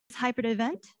hybrid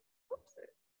event. Oops.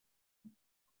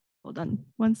 Hold on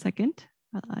 1 second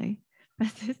while I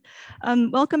press this.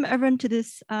 Welcome everyone to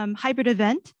this hybrid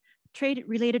event,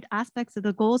 trade-related aspects of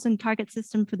the goals and target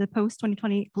system for the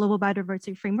post-2020 Global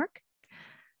Biodiversity Framework.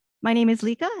 My name is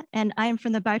Lika, and I am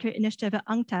from the Biodiversity Initiative at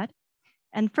UNCTAD.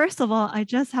 And first of all, I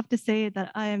just have to say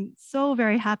that I am so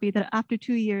very happy that after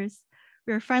 2 years,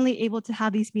 we are finally able to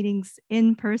have these meetings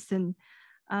in person.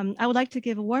 I would like to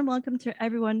give a warm welcome to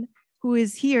everyone who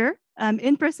is here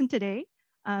in person today,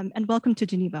 and welcome to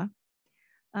Geneva.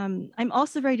 I'm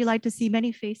also very delighted to see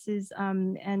many faces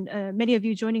and many of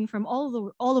you joining from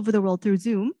all over the world through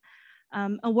Zoom.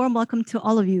 A warm welcome to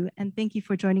all of you, and thank you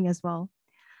for joining as well.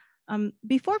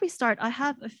 Before we start, I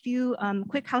have a few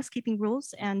quick housekeeping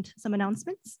rules and some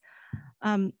announcements.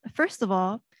 First of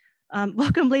all,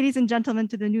 welcome ladies and gentlemen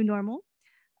to the new normal,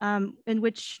 in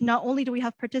which not only do we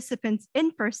have participants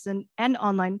in person and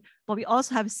online, but we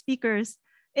also have speakers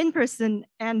in person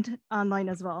and online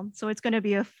as well. So it's going to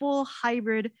be a full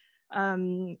hybrid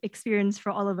experience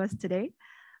for all of us today.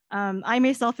 I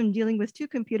myself am dealing with 2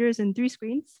 computers and 3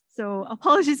 screens, so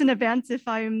apologies in advance if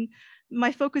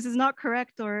my focus is not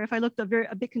correct or if I looked a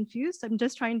bit confused. I'm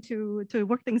just trying to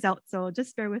work things out, so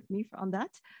just bear with me on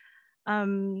that.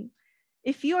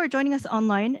 If you are joining us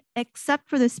online, except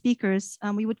for the speakers,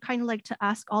 we would kindly like to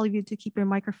ask all of you to keep your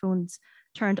microphones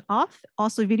turned off,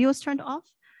 also videos turned off,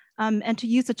 and to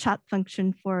use the chat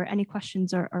function for any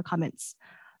questions or comments.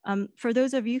 For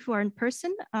those of you who are in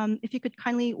person, if you could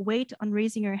kindly wait on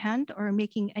raising your hand or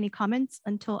making any comments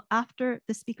until after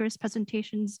the speakers'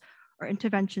 presentations or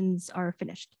interventions are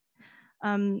finished.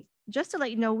 Just to let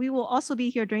you know, we will also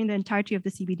be here during the entirety of the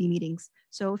CBD meetings.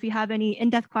 So if you have any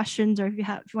in-depth questions or if you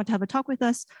want to have a talk with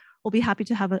us, we'll be happy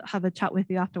to have a chat with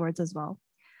you afterwards as well.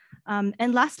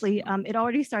 And lastly, it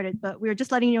already started, but we're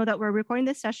just letting you know that we're recording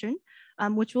this session,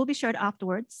 which will be shared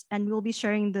afterwards, and we'll be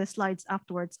sharing the slides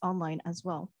afterwards online as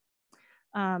well.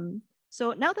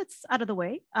 So now that's out of the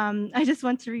way, I just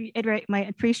want to reiterate my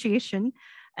appreciation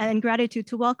and gratitude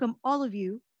to welcome all of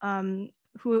you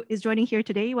who is joining here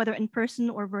today, whether in person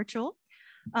or virtual.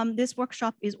 This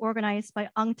workshop is organized by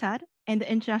UNCTAD and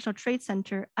the International Trade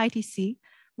Center, ITC,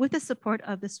 with the support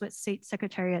of the Swiss State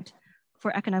Secretariat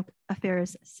for Economic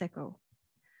Affairs, SECO.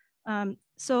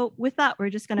 So with that, we're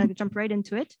just gonna jump right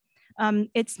into it.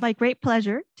 It's my great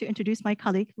pleasure to introduce my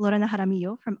colleague, Lorena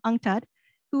Jaramillo from UNCTAD,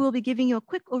 who will be giving you a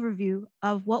quick overview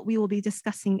of what we will be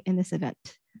discussing in this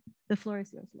event. The floor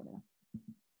is yours, Lorena.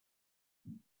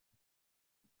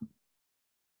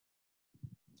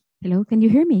 Hello, can you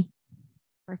hear me?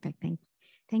 Perfect, thank you.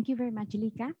 Thank you very much,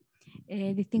 Lika.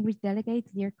 Distinguished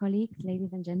delegates, dear colleagues,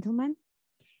 ladies and gentlemen.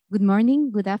 Good morning,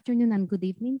 good afternoon, and good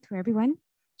evening to everyone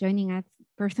joining us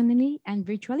personally and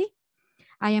virtually.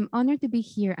 I am honored to be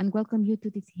here and welcome you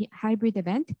to this hybrid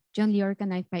event jointly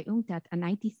organized by UNCTAD and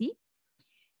ITC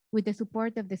with the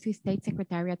support of the Swiss State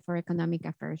Secretariat for Economic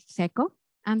Affairs, SECO,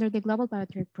 under the Global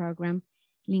Biodiversity Program,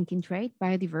 linking trade,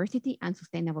 biodiversity, and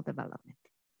sustainable development.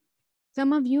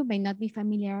 Some of you may not be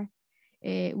familiar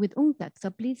with UNCTAD, so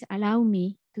please allow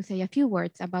me to say a few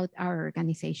words about our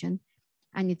organization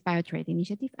and its biotrade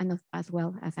initiative, and as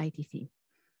well as ITC.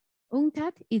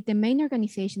 UNCTAD is the main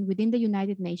organization within the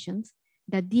United Nations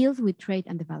that deals with trade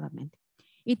and development.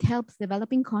 It helps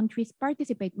developing countries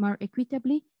participate more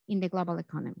equitably in the global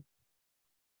economy.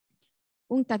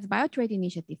 UNCTAD's biotrade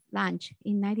initiative, launched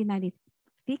in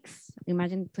 1996,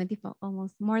 imagine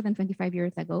almost more than 25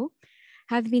 years ago,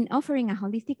 has been offering a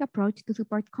holistic approach to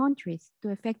support countries to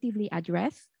effectively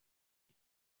address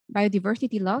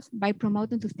biodiversity loss by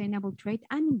promoting sustainable trade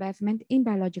and investment in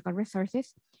biological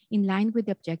resources in line with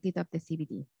the objectives of the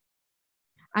CBD.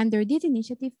 Under this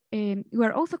initiative, we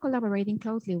are also collaborating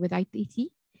closely with ITC,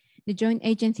 the joint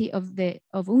agency of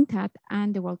UNCTAD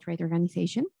and the World Trade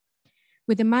Organization,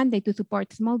 with the mandate to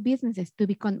support small businesses to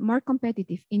become more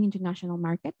competitive in international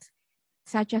markets,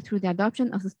 such as through the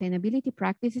adoption of sustainability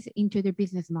practices into their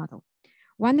business model.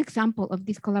 One example of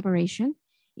this collaboration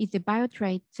is the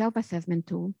biotrade self-assessment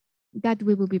tool that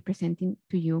we will be presenting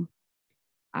to you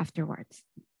afterwards.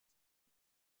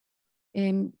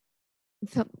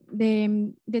 So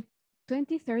the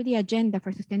 2030 Agenda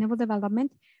for Sustainable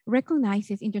Development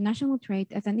recognizes international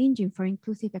trade as an engine for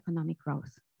inclusive economic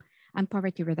growth and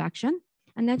poverty reduction,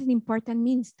 and as an important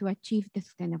means to achieve the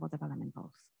Sustainable Development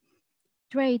Goals.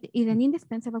 Trade is an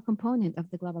indispensable component of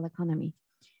the global economy,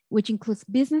 which includes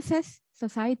businesses,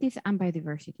 societies, and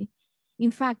biodiversity.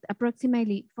 In fact,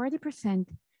 approximately 40%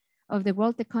 of the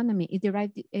world economy is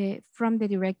derived from the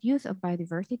direct use of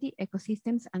biodiversity,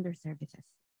 ecosystems, and their services.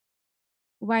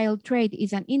 While trade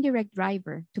is an indirect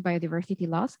driver to biodiversity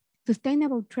loss,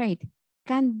 sustainable trade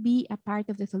can be a part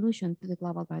of the solution to the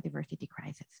global biodiversity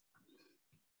crisis.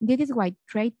 This is why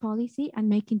trade policy and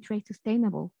making trade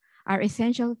sustainable are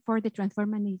essential for the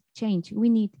transformative change we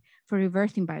need for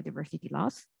reversing biodiversity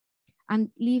loss and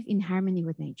live in harmony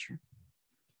with nature.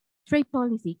 Trade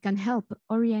policy can help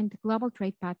orient global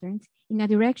trade patterns in a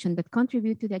direction that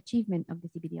contribute to the achievement of the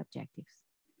CBD objectives.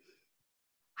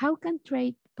 How can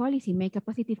trade policy make a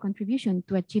positive contribution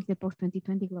to achieve the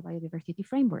post-2020 global biodiversity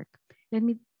framework? Let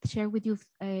me share with you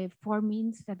 4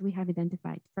 means that we have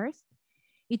identified. First,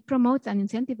 it promotes and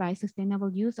incentivizes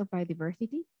sustainable use of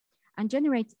biodiversity and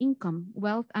generates income,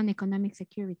 wealth, and economic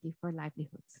security for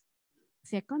livelihoods.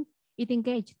 Second, it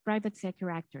engages private sector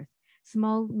actors,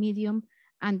 small, medium,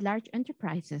 and large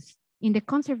enterprises in the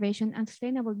conservation and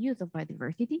sustainable use of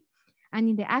biodiversity and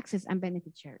in the access and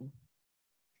benefit sharing.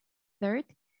 Third,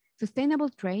 sustainable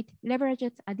trade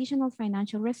leverages additional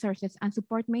financial resources and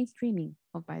support mainstreaming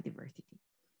of biodiversity.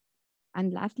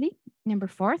 And lastly, number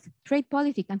 4, trade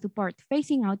policy can support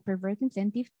phasing out perverse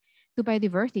incentives to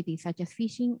biodiversity, such as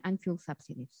fishing and fuel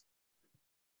subsidies.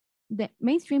 The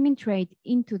mainstreaming trade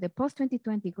into the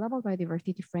post-2020 global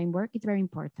biodiversity framework is very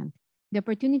important. The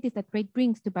opportunities that trade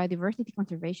brings to biodiversity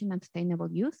conservation and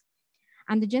sustainable use,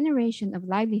 and the generation of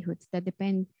livelihoods that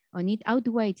depend on it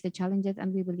outweighs the challenges,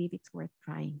 and we believe it's worth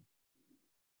trying.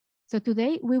 So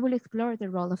today, we will explore the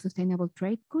role of sustainable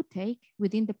trade could take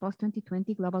within the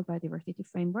post-2020 global biodiversity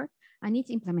framework and its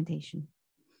implementation.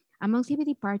 Among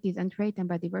CBD parties and trade and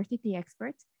biodiversity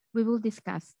experts, we will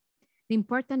discuss the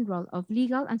important role of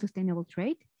legal and sustainable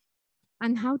trade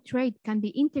and how trade can be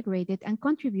integrated and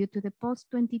contribute to the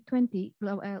post-2020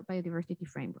 global biodiversity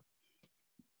framework.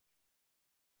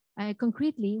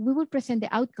 Concretely, we will present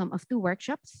the outcome of 2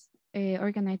 workshops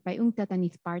organized by UNCTAD and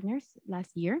its partners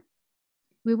last year.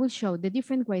 We will show the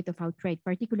different ways of how trade,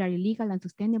 particularly legal and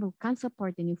sustainable, can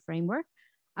support the new framework,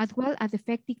 as well as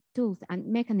effective tools and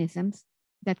mechanisms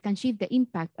that can shift the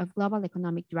impact of global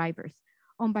economic drivers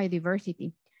on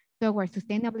biodiversity towards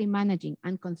sustainably managing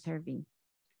and conserving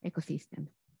ecosystems.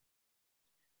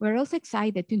 We're also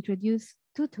excited to introduce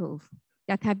 2 tools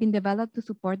that have been developed to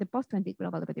support the post-20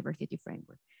 global biodiversity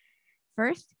framework.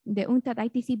 First, the UNCTAD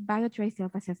ITC Biotrade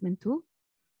Self-Assessment Tool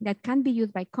that can be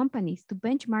used by companies to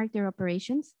benchmark their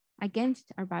operations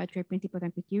against our biotrade principles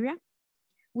and criteria,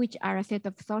 which are a set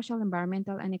of social,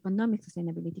 environmental, and economic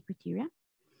sustainability criteria.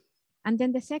 And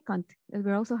then the second that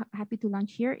we're also happy to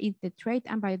launch here is the Trade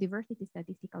and Biodiversity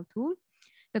Statistical Tool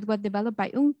that was developed by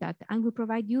UNCTAD and will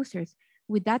provide users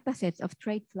with data sets of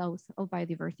trade flows of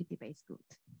biodiversity-based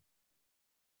goods.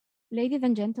 Ladies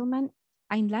and gentlemen,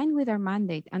 in line with our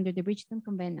mandate under the Bridgetown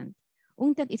Covenant,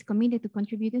 UNCTAD is committed to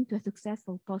contributing to a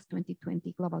successful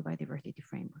post-2020 global biodiversity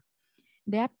framework.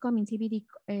 The upcoming CBD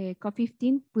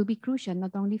COP15 will be crucial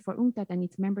not only for UNCTAD and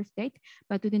its member states,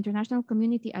 but to the international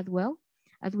community as well,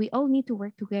 as we all need to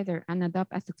work together and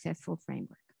adopt a successful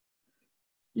framework.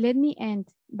 Let me end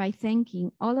by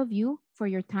thanking all of you for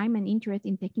your time and interest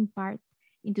in taking part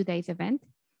in today's event.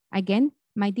 Again,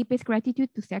 my deepest gratitude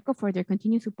to SECO for their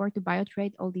continued support to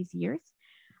biotrade all these years.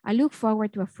 I look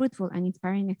forward to a fruitful and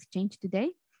inspiring exchange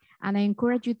today, and I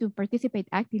encourage you to participate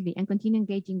actively and continue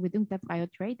engaging with UNCTAD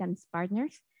Biotrade and its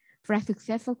partners for a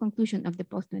successful conclusion of the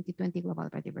post-2020 Global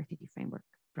Biodiversity Framework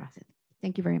process.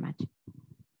 Thank you very much.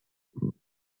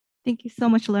 Thank you so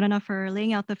much, Lorena, for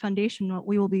laying out the foundation what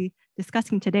we will be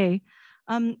discussing today.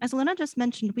 As Lorena just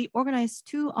mentioned, we organized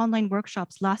 2 online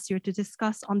workshops last year to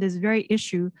discuss on this very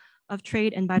issue of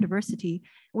trade and biodiversity.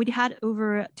 We had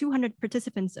over 200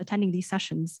 participants attending these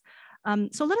sessions.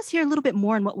 So let us hear a little bit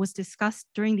more on what was discussed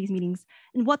during these meetings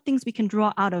and what things we can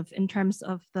draw out of in terms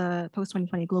of the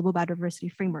post-2020 Global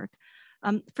Biodiversity Framework.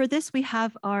 For this, we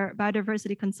have our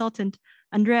biodiversity consultant,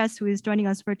 Andreas, who is joining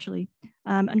us virtually.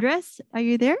 Andreas, are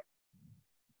you there?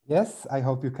 Yes, I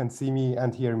hope you can see me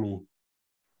and hear me.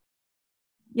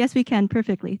 Yes, we can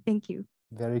perfectly. Thank you.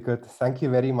 Very good. Thank you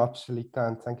very much, Lika,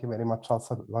 and thank you very much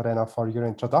also, Lorena, for your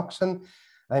introduction.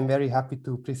 I'm very happy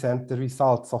to present the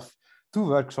results of 2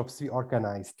 workshops we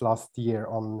organized last year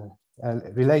on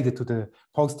related to the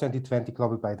post-2020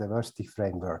 Global Biodiversity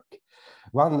Framework.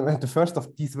 The first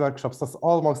of these workshops was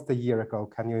almost a year ago.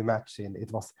 Can you imagine?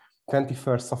 It was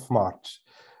 21st of March,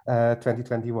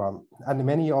 2021. And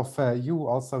many of you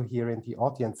also here in the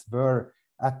audience were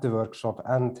at the workshop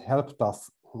and helped us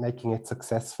making it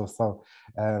successful. So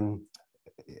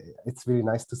it's really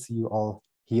nice to see you all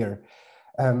here.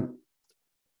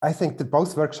 I think that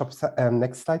both workshops,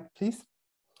 next slide, please.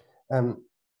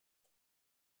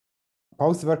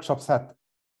 Both workshops had,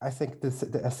 I think,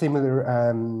 a similar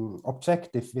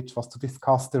objective, which was to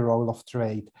discuss the role of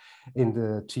trade in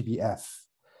the GBF.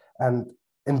 And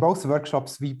In both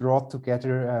workshops, we brought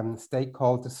together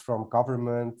stakeholders from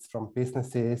governments, from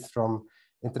businesses, from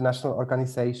international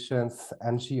organizations,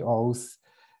 NGOs.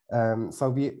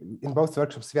 So in both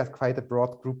workshops, we had quite a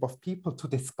broad group of people to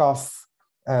discuss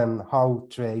how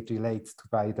trade relates to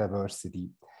biodiversity.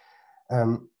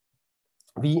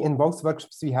 In both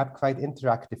workshops, we had quite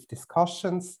interactive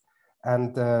discussions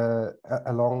and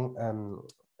along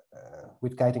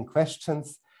with guiding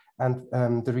questions.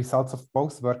 And the results of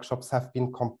both workshops have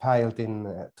been compiled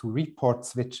in two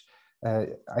reports, which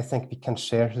I think we can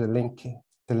share the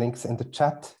links in the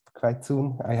chat quite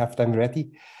soon. I have them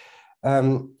ready.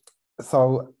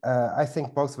 So I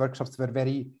think both workshops were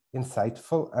very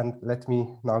insightful, and let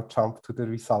me now jump to the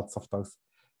results of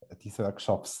these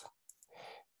workshops.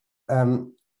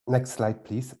 Next slide,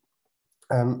 please.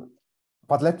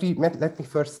 But let me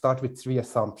first start with three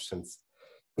assumptions.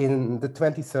 In the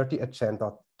 2030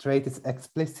 agenda, trade is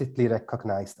explicitly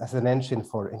recognized as an engine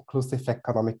for inclusive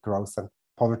economic growth and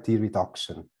poverty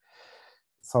reduction.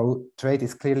 So trade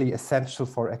is clearly essential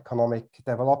for economic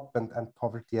development and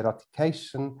poverty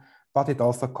eradication, but it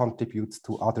also contributes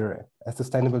to other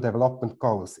sustainable development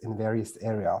goals in various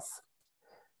areas.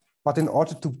 But in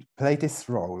order to play this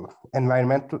role,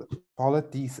 environmental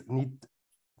policies need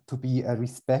to be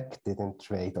respected in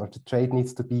trade, or the trade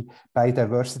needs to be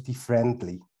biodiversity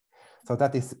friendly. So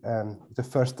that is the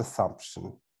first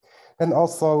assumption. Then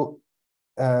also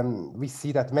we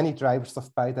see that many drivers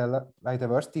of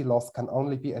biodiversity loss can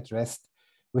only be addressed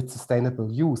with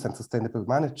sustainable use and sustainable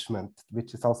management,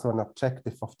 which is also an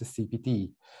objective of the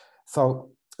CBD.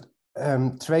 So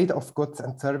trade of goods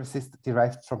and services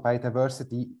derived from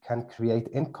biodiversity can create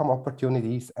income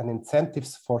opportunities and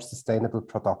incentives for sustainable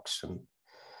production.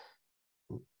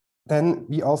 Then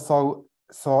we also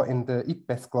saw in the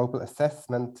IPBES global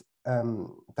assessment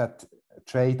that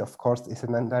trade, of course, is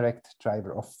an indirect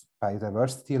driver of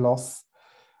biodiversity loss.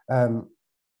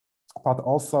 But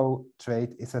also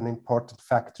trade is an important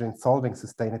factor in solving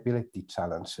sustainability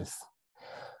challenges.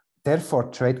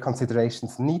 Therefore, trade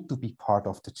considerations need to be part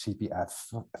of the GBF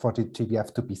for the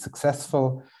GBF to be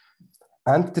successful.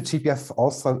 And the GBF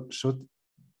also should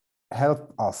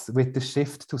help us with the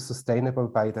shift to sustainable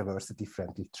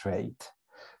biodiversity-friendly trade.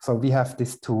 So we have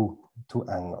these two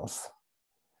angles.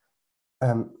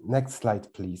 Next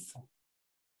slide, please.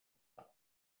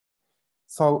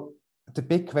 So the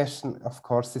big question, of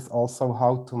course, is also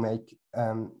how to make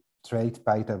trade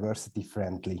biodiversity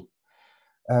friendly.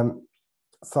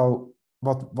 So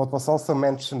what was also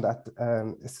mentioned at,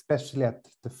 especially at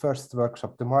the first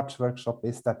workshop, the March workshop,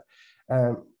 is that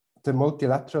the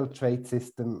multilateral trade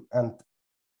system and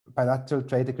bilateral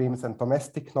trade agreements and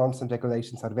domestic norms and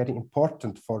regulations are very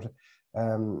important for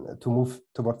to move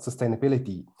towards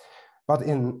sustainability. But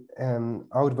in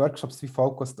our workshops, we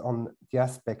focused on the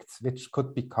aspects which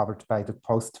could be covered by the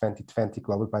post-2020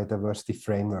 Global Biodiversity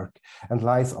Framework and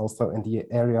lies also in the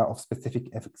area of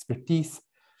specific expertise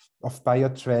of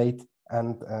biotrade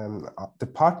and the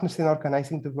partners in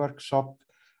organizing the workshop.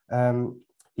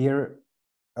 Here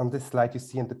on this slide, you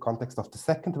see in the context of the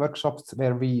second workshops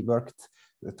where we worked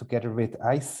together with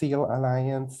ICEAL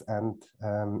Alliance and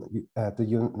the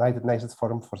United Nations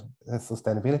Forum for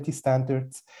Sustainability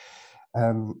Standards.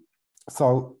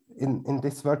 So in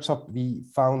this workshop, we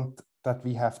found that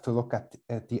we have to look at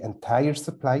the entire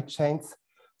supply chains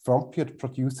from pure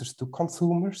producers to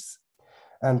consumers,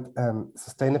 and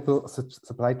sustainable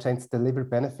supply chains deliver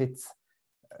benefits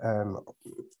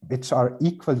which are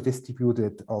equally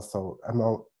distributed also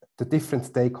among the different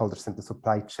stakeholders in the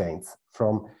supply chains,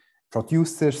 from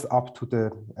producers up to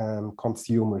the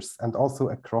consumers, and also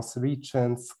across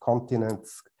regions,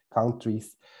 continents,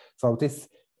 countries. So this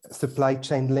supply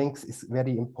chain links is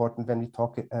very important when we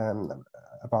talk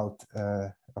about,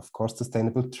 of course,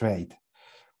 sustainable trade,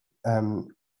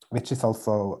 which is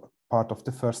also part of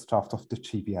the first draft of the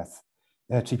GBS.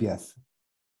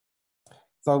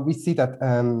 So we see that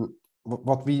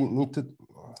what we need to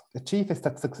achieve is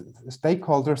that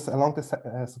stakeholders along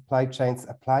the supply chains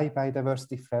apply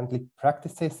biodiversity-friendly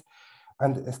practices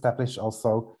and establish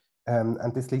also,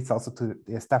 and this leads also to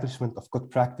the establishment of good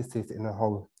practices in a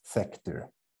whole sector.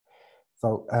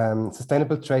 So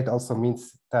sustainable trade also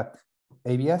means that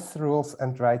ABS rules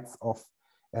and rights of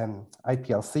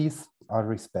IPLCs are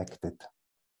respected.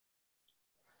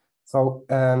 So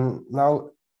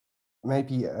now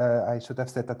maybe I should have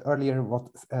said that earlier what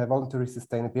voluntary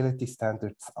sustainability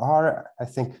standards are. I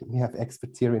think we have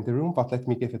experts here in the room, but let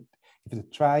me give it a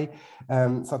try.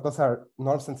 So those are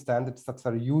norms and standards that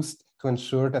are used to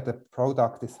ensure that a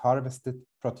product is harvested,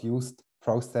 produced,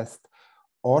 processed,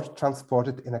 or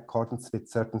transported in accordance with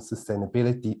certain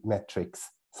sustainability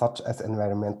metrics such as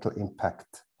environmental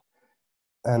impact.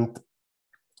 And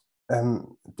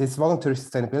these voluntary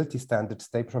sustainability standards,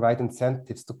 they provide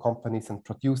incentives to companies and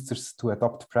producers to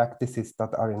adopt practices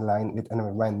that are in line with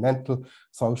environmental,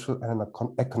 social, and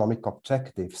economic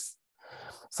objectives.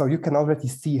 So you can already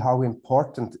see how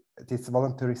important this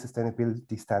voluntary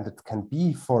sustainability standard can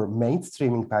be for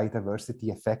mainstreaming biodiversity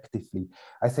effectively.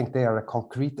 I think they are a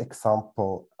concrete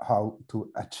example how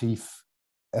to achieve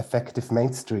effective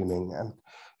mainstreaming and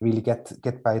really get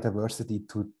biodiversity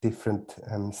to different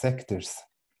sectors.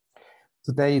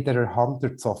 Today, there are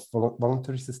hundreds of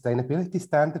voluntary sustainability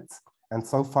standards, and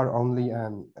so far only a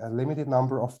limited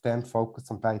number of them focus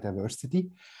on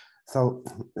biodiversity. So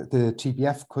the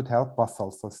GBF could help us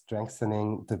also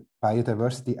strengthening the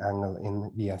biodiversity angle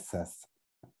in VSS.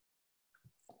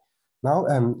 Now,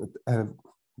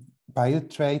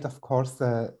 biotrade, of course,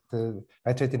 the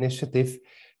biotrade initiative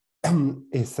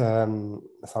is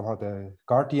somehow the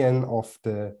guardian of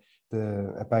the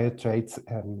biotrade's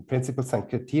principles and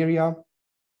criteria,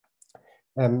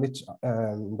 which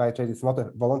biotrade is not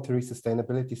a voluntary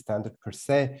sustainability standard per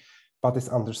se, but is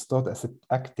understood as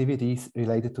activities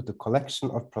related to the collection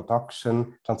or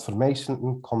production, transformation,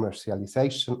 and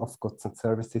commercialization of goods and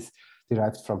services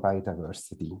derived from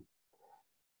biodiversity.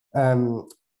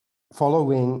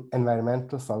 Following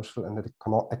environmental, social, and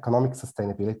economic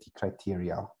sustainability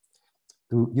criteria.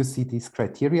 Do you see these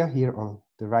criteria here on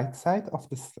the right side of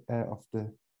this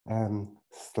the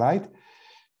slide?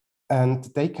 And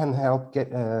they can help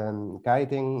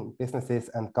guiding businesses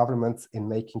and governments in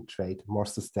making trade more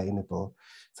sustainable.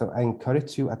 So I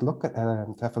encourage you to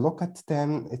have a look at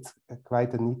them. It's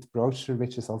quite a neat brochure,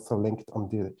 which is also linked on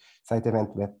the side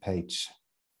event webpage.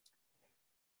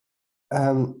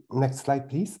 Next slide,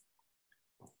 please.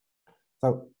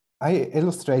 So I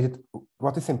illustrated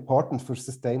what is important for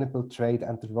sustainable trade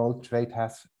and the role trade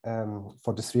has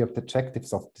for the 3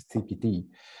 objectives of the CBD.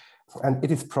 And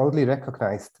it is proudly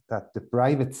recognized that the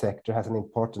private sector has an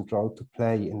important role to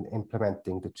play in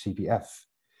implementing the GBF.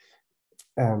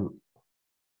 The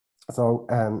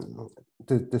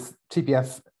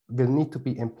GBF will need to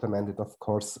be implemented, of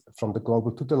course, from the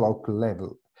global to the local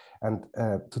level. And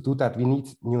to do that, we need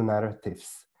new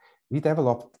narratives. We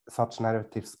developed such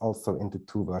narratives also in the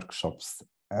 2 workshops.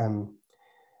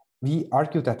 We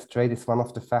argue that trade is one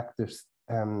of the factors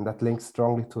that links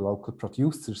strongly to local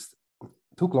producers,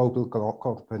 to global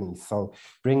companies. So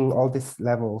bringing all these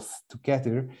levels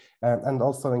together and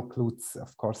also includes,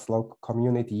 of course, local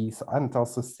communities and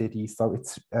also cities. So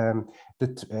it's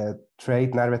the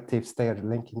trade narratives, they are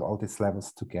linking all these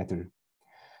levels together.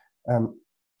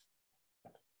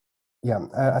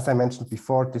 As I mentioned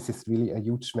before, this is really a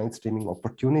huge mainstreaming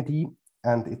opportunity,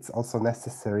 and it's also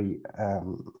necessary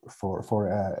for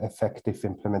effective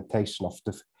implementation of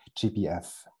the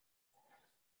GBF.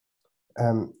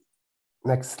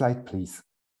 Next slide, please.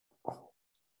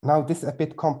 Now, this a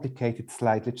bit complicated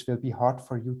slide, which will be hard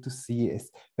for you to see, is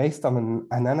based on an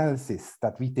analysis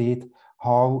that we did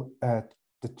how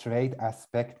the trade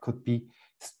aspect could be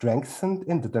strengthened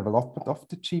in the development of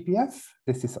the GBF.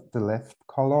 This is the left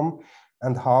column,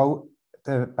 and how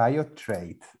the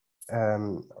biotrade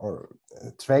or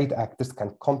trade actors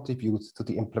can contribute to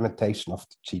the implementation of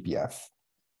the GBF.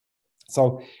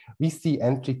 So we see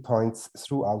entry points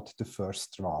throughout the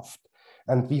first draft.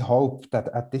 And we hope that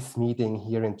at this meeting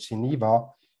here in Geneva,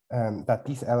 that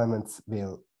these elements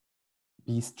will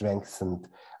be strengthened.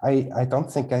 I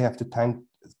don't think I have the time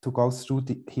to go through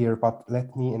here, but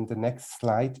let me in the next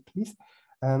slide, please.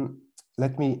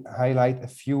 Let me highlight a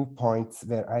few points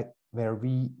where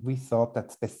we thought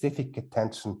that specific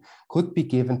attention could be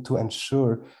given to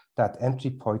ensure that entry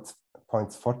points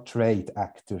for trade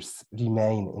actors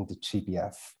remain in the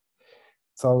GBF.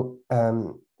 So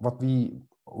what we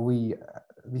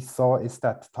saw is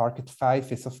that target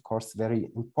 5 is of course very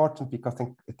important because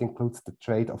it includes the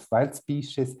trade of wild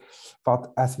species.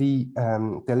 But as we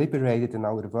deliberated in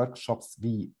our workshops,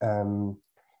 we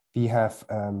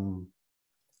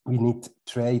need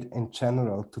trade in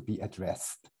general to be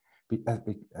addressed.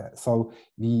 So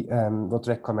we would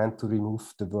recommend to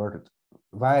remove the word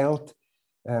wild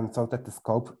so that the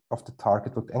scope of the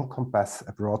target would encompass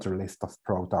a broader list of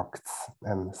products,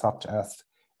 such as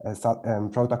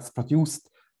products produced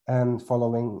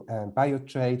following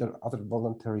biotrade or other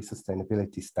voluntary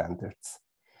sustainability standards.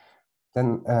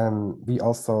 Then we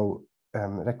also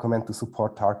recommend to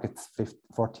support targets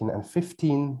 14 and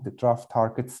 15, the draft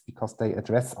targets, because they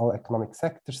address all economic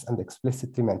sectors and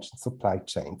explicitly mention supply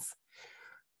chains.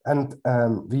 And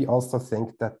we also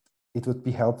think that it would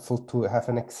be helpful to have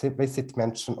an explicit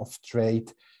mention of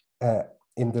trade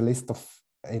in the list of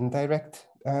indirect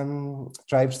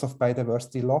drivers of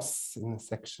biodiversity loss in the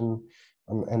section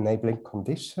on enabling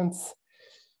conditions.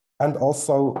 And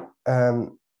also,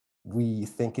 we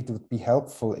think it would be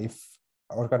helpful if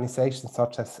organizations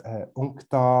such as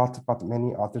UNCTAD, but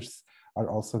many others are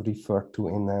also referred to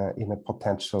in a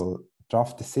potential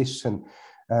draft decision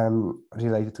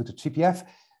related to the GBF.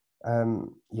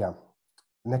 Yeah,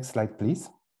 next slide, please.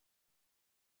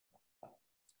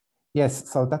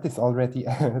 Yes, so that is already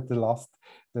the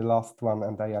last one,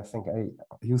 and I think I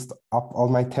used up all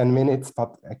my 10 minutes,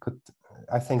 but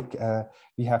I think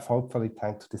we have hopefully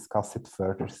time to discuss it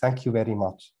further. Thank you very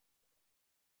much.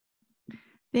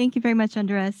 Thank you very much,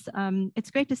 Andres. It's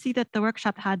great to see that the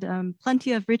workshop had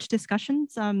plenty of rich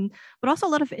discussions, but also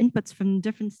a lot of inputs from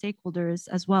different stakeholders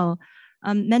as well.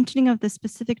 Mentioning of the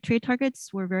specific trade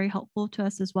targets were very helpful to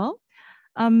us as well.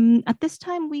 At this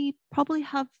time, we probably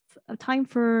have time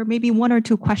for maybe 1 or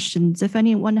 2 questions. If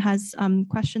anyone has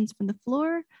questions from the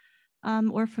floor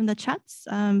or from the chats,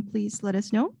 please let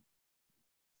us know.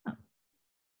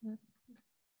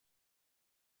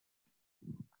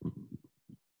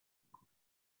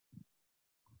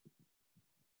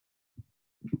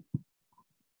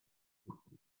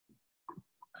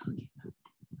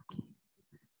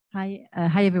 Hi,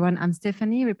 everyone. I'm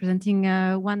Stephanie, representing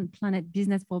One Planet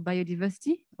Business for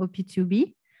Biodiversity,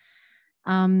 OP2B.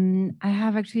 I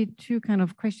have actually 2 kind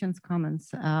of questions,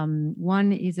 comments.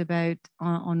 One is about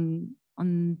on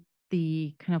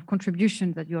the kind of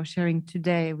contribution that you're sharing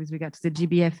today with regard to the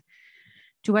GBF.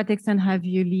 To what extent have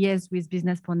you liaised with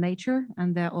Business for Nature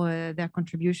and their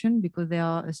contribution, because they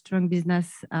are a strong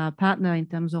business partner in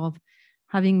terms of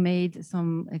having made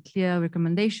some clear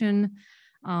recommendation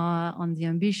on the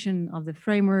ambition of the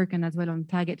framework, and as well on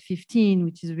target 15,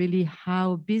 which is really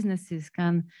how businesses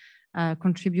can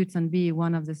contribute and be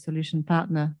one of the solution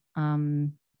partner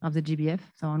of the GBF.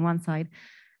 So on one side,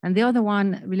 and the other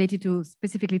one related to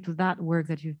specifically to that work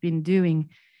that you've been doing,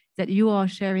 that you are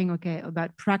sharing, okay,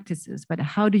 about practices, but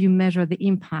how do you measure the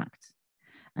impact?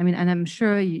 I mean, and I'm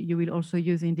sure you will also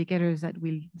use indicators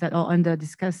that are under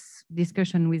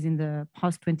discussion within the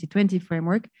post-2020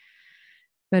 framework.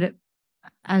 But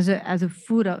as a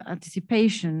food of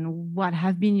anticipation, what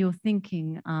have been your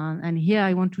thinking? And here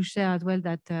I want to share as well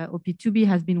that OP2B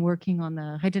has been working on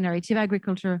a regenerative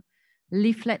agriculture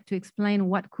leaflet to explain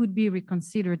what could be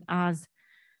reconsidered as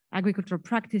agricultural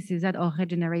practices that are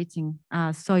regenerating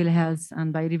soil health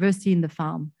and biodiversity in the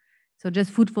farm. So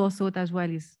just food for thought as well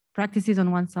is practices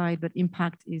on one side, but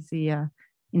impact is the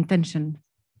intention.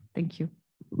 Thank you.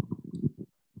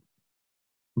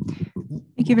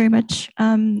 Thank you very much.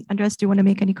 Andres, do you want to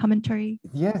make any commentary?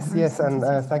 Yes, and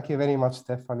thank you very much,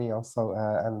 Stephanie, also,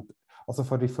 and also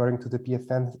for referring to the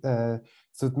BFN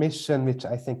submission, which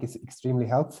I think is extremely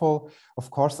helpful.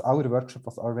 Of course, our workshop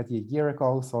was already a year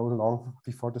ago, so long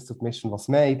before the submission was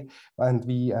made, and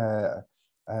we, I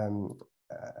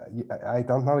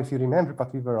don't know if you remember,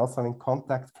 but we were also in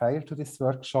contact prior to this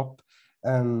workshop.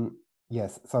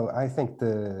 Yes, so I think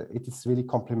it is really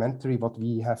complementary what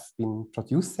we have been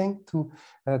producing to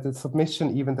the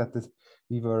submission, even that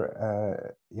we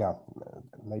were, yeah,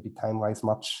 maybe time-wise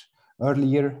much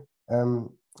earlier.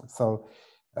 So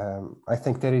I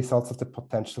think there is also the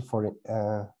potential for,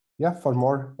 yeah, for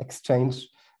more exchange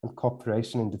and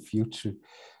cooperation in the future.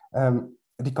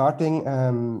 Regarding,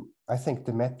 I think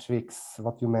the metrics,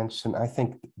 what you mentioned, I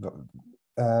think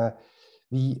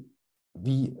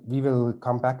we will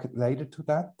come back later to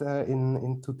that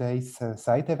in today's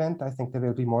side event. I think there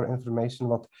will be more information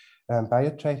what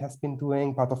Biotrade has been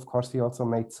doing, but of course we also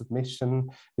made submission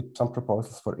with some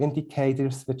proposals for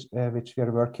indicators which we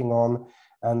are working on,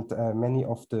 and many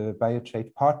of the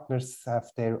Biotrade partners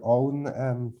have their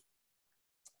own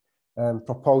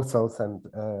proposals,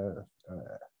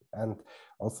 and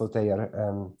also they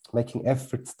are making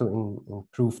efforts to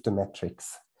improve the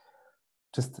metrics.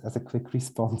 Just as a quick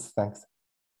response, thanks.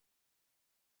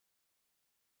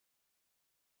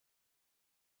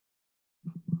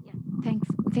 Yeah,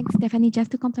 thanks, Stephanie.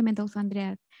 Just to complement also,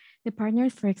 Andrea, the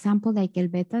partners, for example, like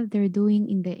Elbeta, they're doing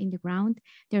in the ground.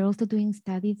 They're also doing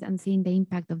studies and seeing the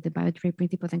impact of the biotrade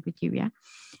principles and criteria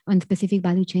on specific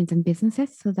value chains and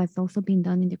businesses. So that's also been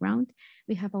done in the ground.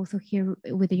 We have also here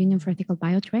with the Union for Ethical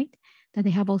Biotrade that they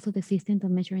have also the system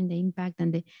of measuring the impact,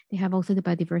 and they have also the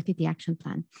biodiversity action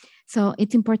plan. So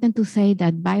it's important to say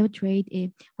that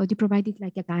biotrade, what you provide is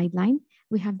like a guideline.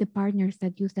 We have the partners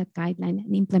that use that guideline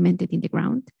and implement it in the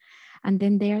ground. And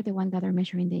then they are the ones that are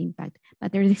measuring the impact,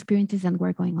 but there's experiences and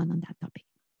work going on that topic.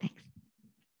 Thanks.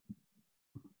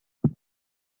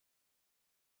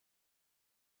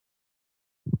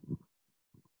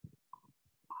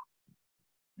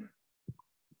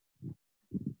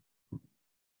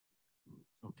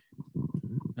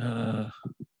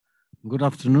 Good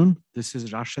afternoon. This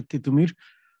is Rashad Titumir.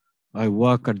 I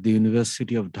work at the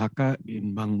University of Dhaka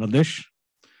in Bangladesh.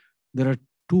 There are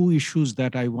two issues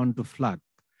that I want to flag.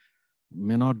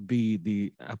 May not be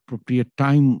the appropriate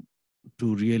time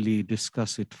to really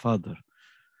discuss it further.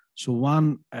 So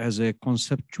one as a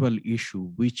conceptual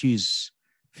issue, which is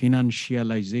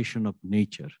financialization of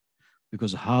nature,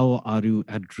 because how are you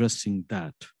addressing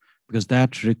that? Because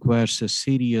that requires a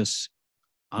serious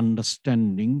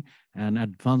understanding and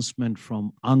advancement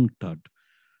from UNCTAD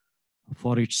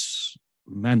for its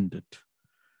mandate.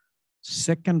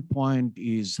 Second point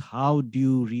is how do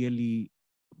you really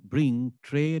bring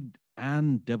trade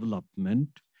and development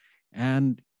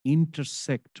and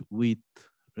intersect with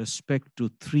respect to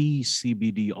 3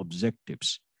 CBD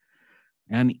objectives?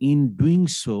 And in doing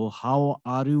so, how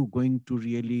are you going to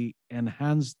really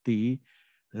enhance the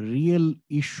real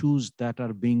issues that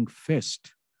are being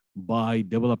faced by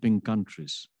developing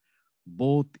countries,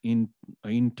 both in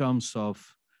terms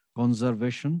of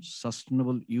conservation,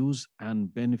 sustainable use,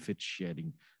 and benefit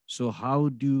sharing? So how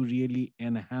do you really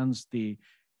enhance the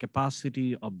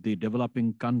capacity of the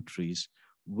developing countries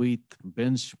with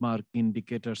benchmark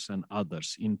indicators and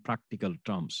others in practical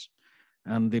terms?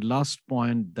 And the last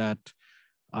point that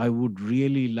I would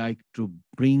really like to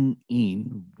bring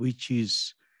in, which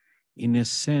is in a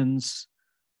sense,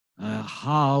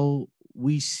 how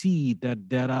we see that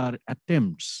there are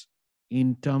attempts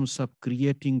in terms of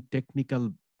creating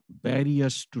technical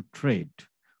barriers to trade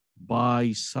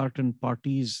by certain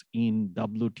parties in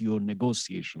WTO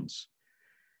negotiations.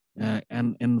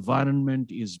 And environment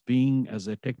is being as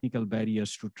a technical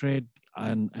barriers to trade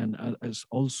and as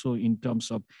also in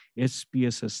terms of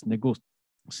SPSS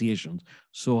negotiations.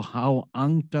 So how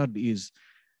UNCTAD is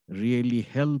really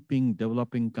helping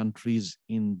developing countries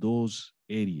in those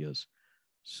areas.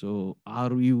 So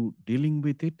are you dealing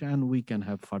with it? And we can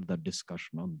have further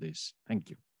discussion on this. Thank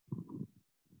you.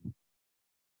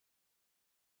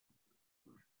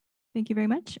 Thank you very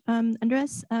much.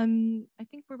 Andres, I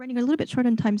think we're running a little bit short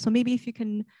on time, so maybe if you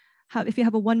can have, if you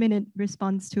have a 1-minute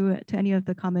response to any of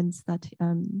the comments that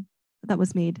that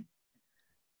was made.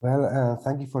 Well,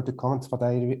 thank you for the comments, but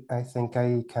I think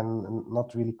I can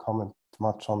not really comment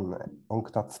much on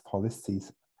UNCTAD's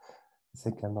policies. I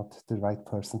think I'm not the right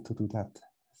person to do that.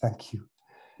 Thank you.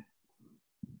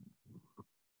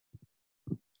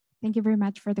 Thank you very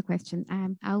much for the question.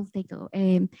 I'll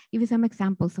give you some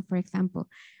examples. So for example,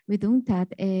 with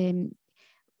UNCTAD,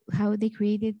 how they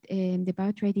created the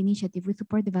biotrade initiative, we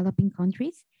support developing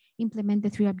countries implement the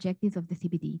 3 objectives of the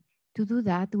CBD. To do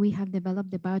that, we have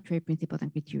developed the biotrade principles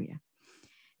and criteria.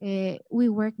 We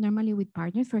work normally with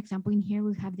partners. For example, in here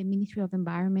we have the Ministry of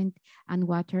Environment and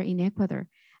Water in Ecuador,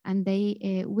 and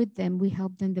they, with them, we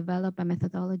help them develop a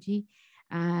methodology,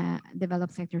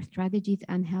 develop sector strategies,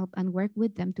 and help and work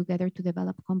with them together to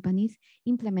develop companies,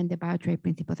 implement the biotrade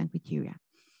principles and criteria.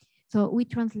 So we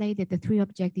translated the 3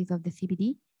 objectives of the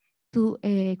CBD to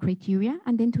criteria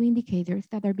and then to indicators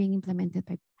that are being implemented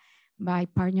by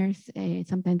partners,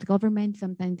 sometimes government,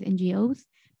 sometimes NGOs,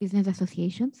 business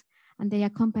associations, and they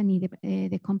accompany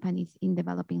the companies in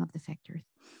developing of the sectors.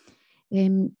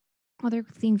 Other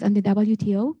things on the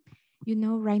WTO, you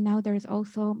know, right now there's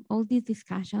also all these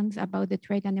discussions about the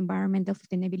trade and environmental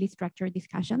sustainability structure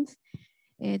discussions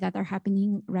that are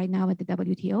happening right now at the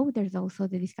WTO. There's also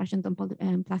the discussions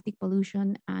on plastic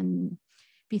pollution and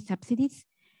fish subsidies.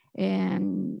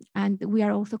 And we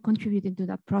are also contributing to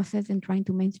that process and trying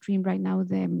to mainstream right now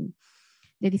the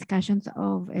discussions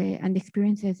of and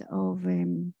experiences of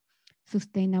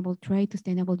sustainable trade,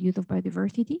 sustainable use of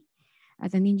biodiversity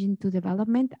as an engine to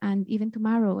development. And even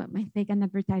tomorrow, I might take an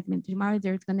advertisement. Tomorrow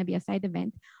there's going to be a side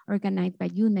event organized by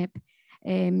UNEP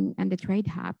and the Trade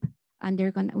Hub. And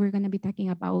we're going to be talking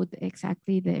about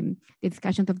exactly the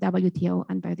discussions of WTO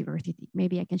and biodiversity.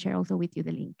 Maybe I can share also with you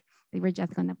the link. We're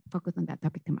just going to focus on that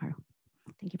topic tomorrow.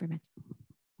 Thank you very much.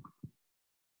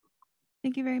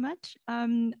 Thank you very much.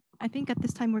 I think at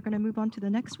this time, we're going to move on to the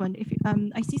next one. If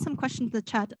I see some questions in the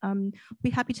chat,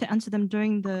 be happy to answer them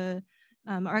during the,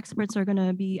 our experts are going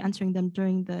to be answering them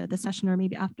during the session or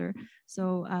maybe after.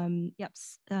 So yep,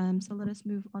 so let us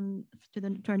move on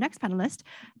to our next panelist.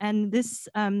 And this,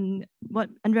 what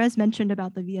Andres mentioned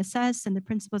about the VSS and the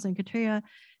principles and criteria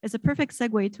is a perfect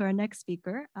segue to our next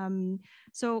speaker.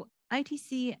 So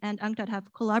ITC and UNCTAD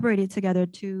have collaborated together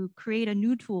to create a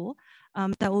new tool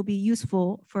that will be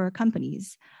useful for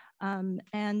companies.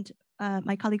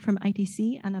 My colleague from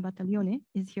ITC, Anna Battaglione,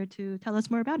 is here to tell us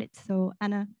more about it. So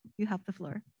Anna, you have the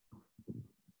floor.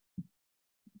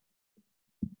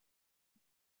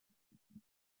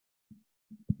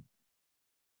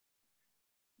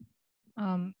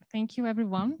 Thank you,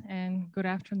 everyone, and good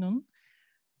afternoon,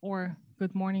 or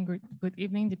good morning, good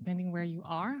evening, depending where you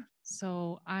are.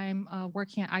 So I'm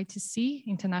working at ITC,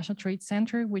 International Trade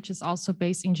Center, which is also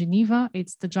based in Geneva.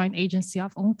 It's the joint agency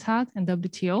of UNCTAD and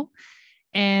WTO.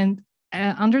 And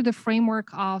under the framework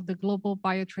of the Global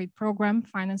Biotrade Program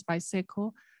financed by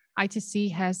SECO,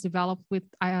 ITC has developed with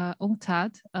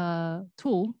UNCTAD a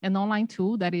tool, an online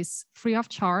tool that is free of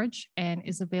charge and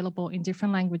is available in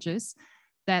different languages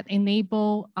that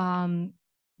enable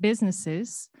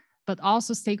businesses, but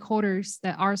also stakeholders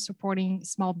that are supporting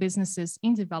small businesses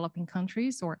in developing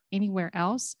countries or anywhere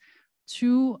else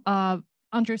to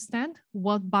understand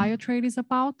what biotrade is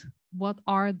about, what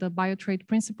are the biotrade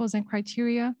principles and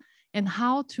criteria, and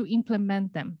how to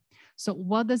implement them. So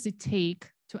what does it take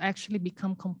to actually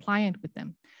become compliant with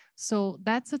them? So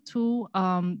that's a tool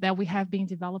that we have been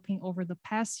developing over the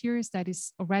past years that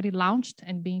is already launched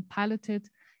and being piloted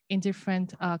in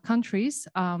different countries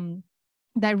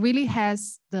that really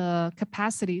has the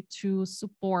capacity to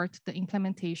support the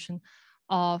implementation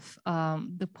of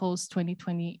the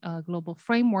post-2020 global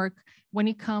framework when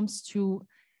it comes to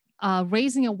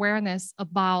raising awareness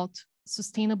about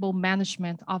sustainable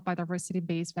management of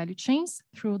biodiversity-based value chains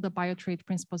through the biotrade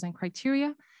principles and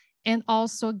criteria, and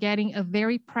also getting a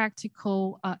very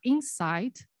practical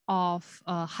insight of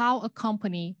how a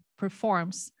company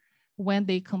performs when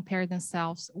they compare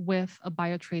themselves with a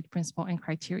biotrade principle and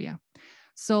criteria.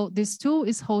 So this tool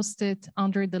is hosted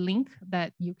under the link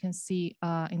that you can see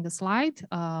in the slide,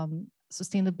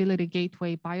 Sustainability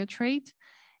Gateway Biotrade.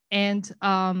 And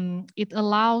it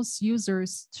allows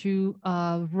users to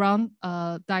run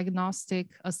a diagnostic,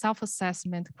 a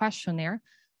self-assessment questionnaire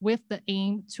with the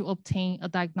aim to obtain a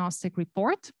diagnostic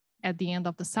report at the end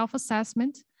of the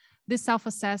self-assessment. This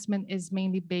self-assessment is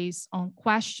mainly based on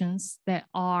questions that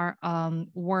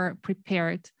were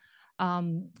prepared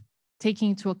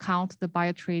taking into account the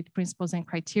biotrade principles and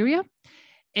criteria.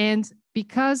 And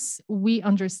because we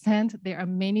understand there are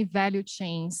many value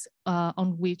chains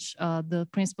on which the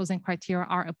principles and criteria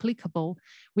are applicable,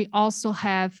 we also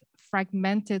have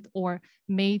fragmented or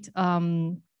made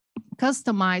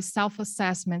customized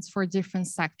self-assessments for different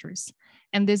sectors.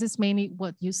 And this is mainly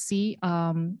what you see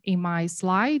in my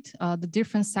slide, the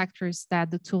different sectors that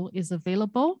the tool is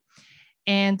available.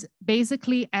 And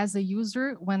basically, as a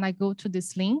user, when I go to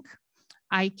this link,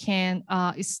 I can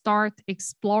start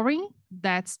exploring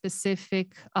that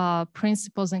specific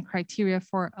principles and criteria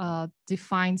for a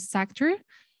defined sector.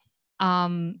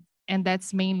 And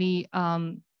that's mainly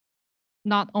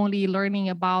not only learning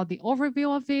about the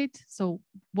overview of it. So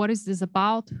what is this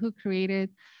about? Who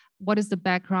created? What is the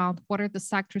background? What are the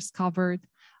sectors covered?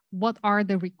 What are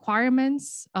the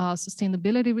requirements,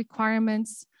 sustainability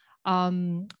requirements?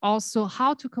 Also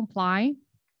how to comply.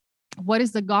 What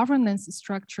is the governance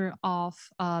structure of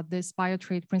this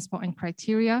biotrade principle and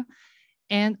criteria,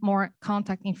 and more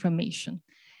contact information.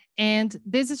 And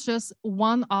this is just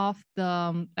one of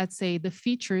the, let's say, the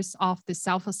features of the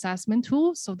self-assessment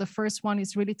tool. So the first one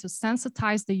is really to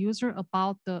sensitize the user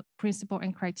about the principle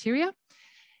and criteria.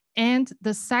 And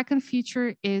the second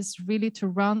feature is really to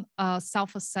run a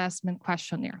self-assessment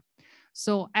questionnaire.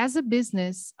 So as a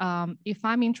business, if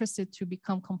I'm interested to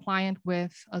become compliant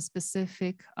with a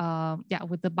specific,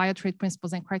 with the biotrade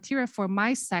principles and criteria for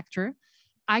my sector,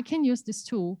 I can use this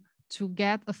tool to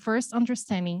get a first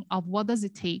understanding of what does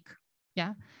it take,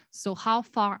 so how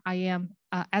far I am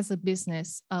as a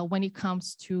business when it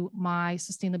comes to my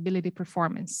sustainability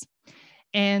performance.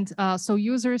 And so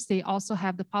users, they also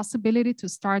have the possibility to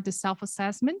start the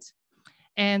self-assessment.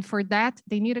 And for that,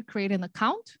 they need to create an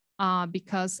account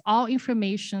because all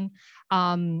information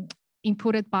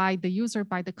inputted by the user,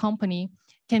 by the company,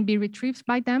 can be retrieved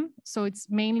by them. So it's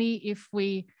mainly if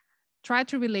we try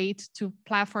to relate to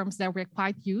platforms that we're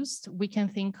quite used, we can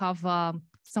think of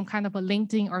some kind of a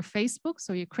LinkedIn or Facebook.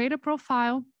 So you create a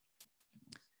profile,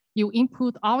 you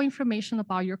input all information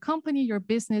about your company, your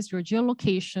business, your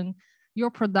geolocation, your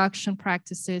production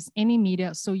practices, any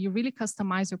media. So you really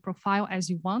customize your profile as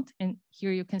you want. And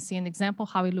here you can see an example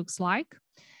how it looks like.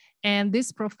 And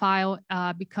this profile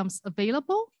becomes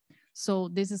available. So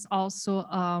this is also,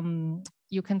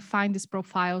 you can find these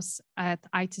profiles at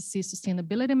ITC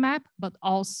Sustainability Map, but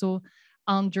also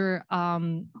under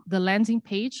the landing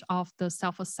page of the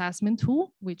self-assessment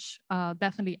tool, which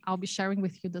definitely I'll be sharing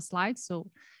with you the slides.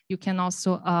 So you can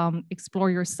also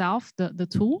explore yourself the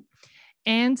tool.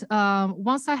 And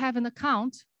once I have an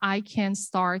account, I can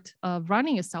start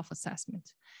running a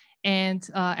self-assessment. And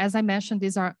as I mentioned,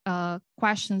 these are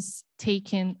questions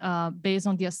taken based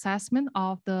on the assessment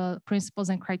of the principles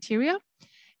and criteria.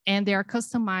 and they are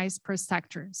customized per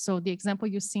sector. So the example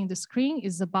you see in the screen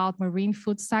is about marine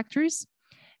food sectors.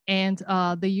 And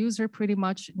the user pretty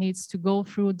much needs to go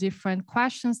through different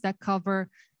questions that cover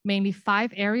mainly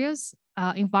 5 areas: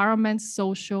 environment,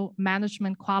 social,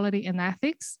 management, quality, and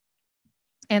ethics.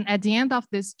 And at the end of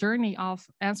this journey of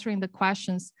answering the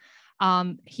questions,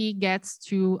 he gets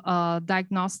to a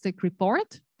diagnostic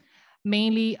report,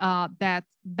 mainly that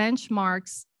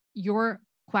benchmarks your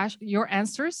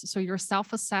answers, so your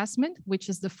self-assessment, which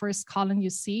is the first column you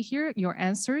see here, your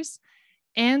answers,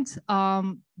 and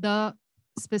the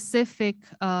specific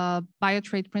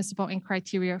biotrade principle and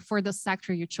criteria for the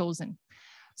sector you've chosen.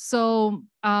 So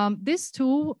this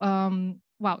tool,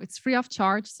 well, it's free of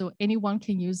charge, so anyone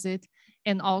can use it.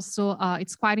 And also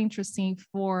it's quite interesting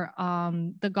for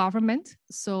the government.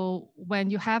 So when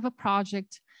you have a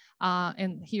project,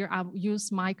 and here I'll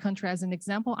use my country as an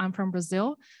example, I'm from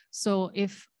Brazil. So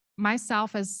if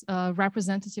myself as a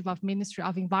representative of Ministry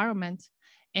of Environment,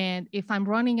 and if I'm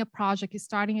running a project,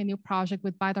 starting a new project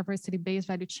with biodiversity-based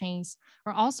value chains,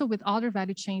 or also with other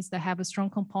value chains that have a strong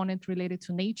component related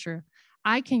to nature,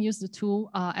 I can use the tool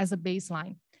as a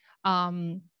baseline.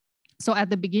 So at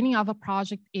the beginning of a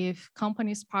project, if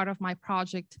companies part of my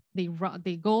project,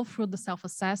 they go through the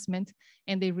self-assessment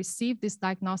and they receive this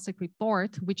diagnostic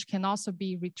report, which can also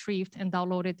be retrieved and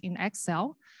downloaded in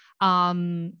Excel.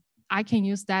 I can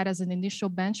use that as an initial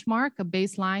benchmark, a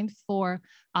baseline for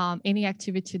any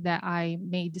activity that I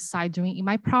may decide doing in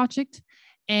my project.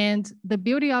 And the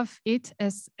beauty of it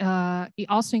is it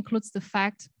also includes the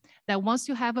fact that once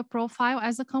you have a profile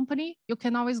as a company, you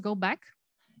can always go back.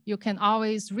 You can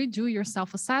always redo your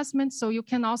self-assessment. So you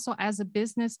can also, as a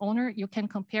business owner, you can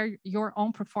compare your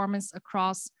own performance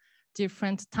across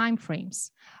different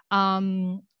timeframes.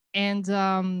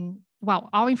 Well,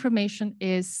 all information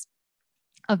is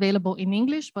available in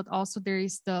English, but also there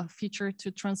is the feature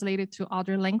to translate it to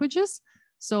other languages.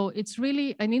 So it's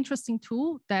really an interesting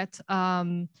tool that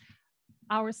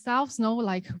ourselves know,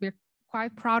 like we're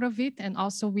quite proud of it. And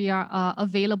also we are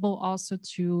available also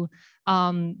to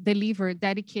deliver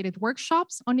dedicated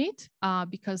workshops on it,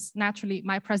 because naturally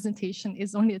my presentation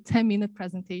is only a 10-minute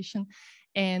presentation.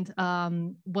 And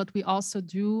what we also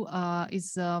do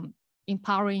is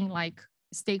empowering like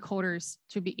stakeholders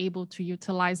to be able to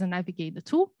utilize and navigate the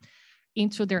tool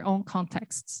into their own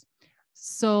contexts.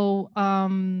 So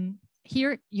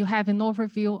here you have an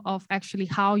overview of actually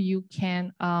how you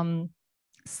can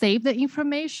save the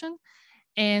information.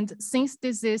 And since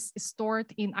this is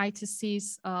stored in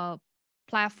ITC's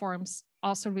platforms,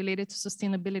 also related to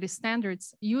sustainability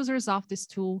standards, users of this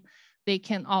tool, they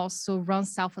can also run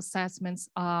self-assessments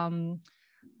of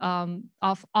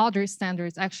other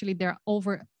standards. Actually, there are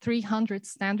over 300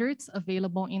 standards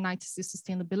available in ITC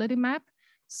Sustainability Map.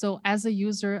 So as a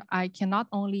user, I can not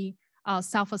only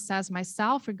self-assess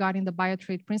myself regarding the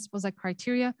biotrade principles and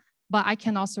criteria, but I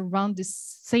can also run this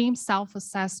same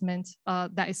self-assessment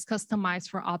that is customized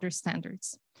for other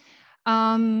standards.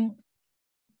 And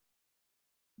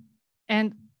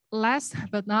last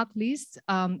but not least,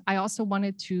 I also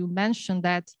wanted to mention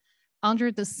that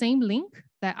under the same link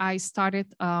that I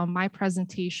started my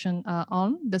presentation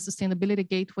on, the Sustainability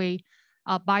Gateway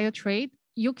Biotrade,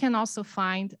 you can also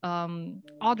find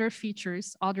other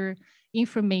features, other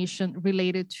information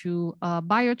related to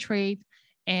biotrade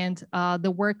and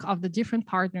the work of the different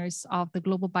partners of the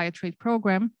Global Biotrade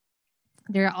Program.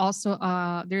 There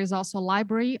is also a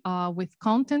library with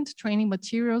content, training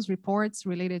materials, reports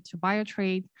related to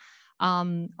biotrade,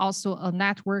 also a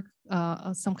network,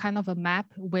 some kind of a map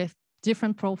with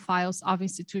different profiles of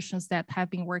institutions that have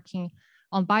been working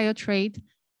on biotrade.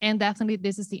 And definitely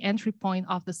this is the entry point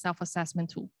of the self-assessment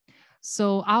tool.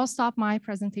 So I'll stop my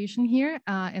presentation here.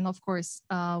 And of course,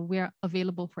 we're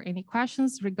available for any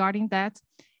questions regarding that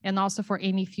and also for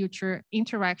any future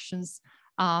interactions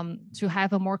to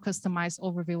have a more customized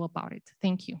overview about it.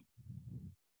 Thank you.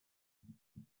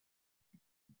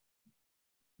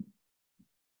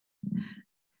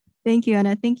 Thank you,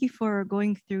 Anna. Thank you for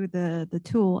going through the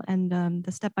tool and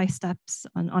the step-by-steps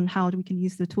on how we can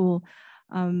use the tool.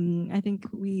 I think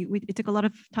it took a lot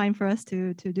of time for us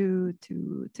to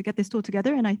get this tool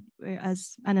together, and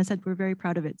as Anna said, we're very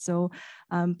proud of it. So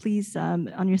please,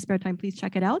 on your spare time, please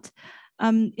check it out.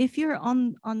 If you're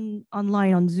online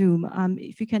on Zoom,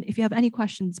 if you have any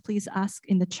questions, please ask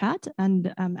in the chat,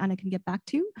 and Anna can get back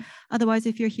to you. Otherwise,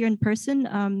 if you're here in person,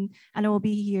 Anna will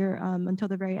be here until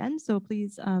the very end. So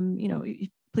please,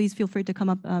 please feel free to come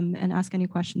up and ask any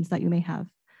questions that you may have.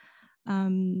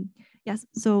 Yes.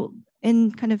 So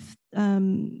in kind of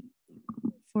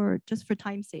for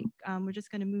time's sake, we're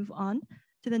just going to move on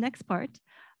to the next part.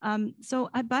 So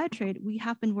at Biotrade, we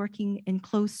have been working in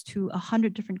close to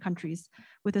 100 different countries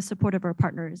with the support of our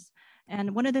partners.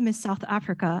 And one of them is South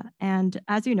Africa. And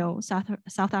as you know,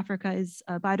 South Africa is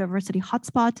a biodiversity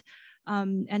hotspot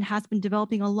and has been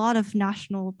developing a lot of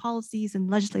national policies and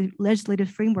legislative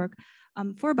framework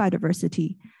for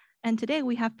biodiversity. And today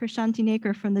we have Prashanti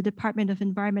Naker from the Department of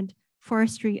Environment,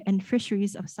 Forestry and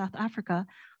Fisheries of South Africa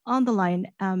on the line.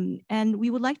 And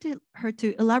we would like her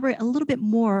to elaborate a little bit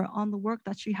more on the work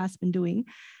that she has been doing.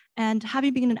 And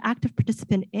having been an active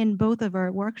participant in both of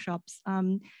our workshops,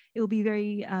 it will be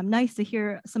very nice to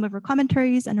hear some of her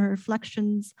commentaries and her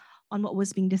reflections on what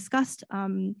was being discussed,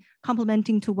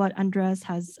 complementing to what Andres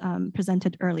has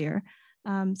presented earlier.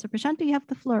 So Prashanti, you have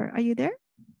the floor. Are you there?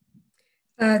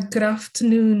 Good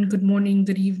afternoon, good morning,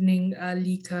 good evening,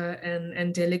 Lika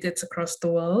and delegates across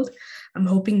the world. I'm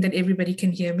hoping that everybody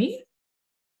can hear me.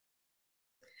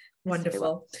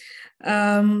 Wonderful.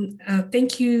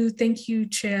 Thank you,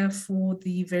 Chair, for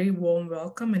the very warm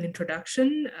welcome and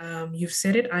introduction. You've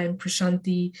said it, I am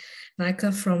Prashanti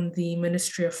Naika from the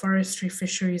Ministry of Forestry,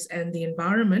 Fisheries and the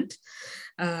Environment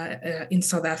in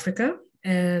South Africa.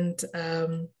 And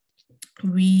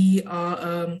we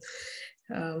are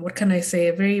what can I say,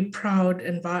 a very proud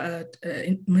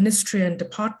ministry and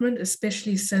department,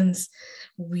 especially since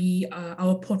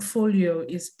our portfolio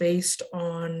is based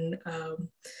on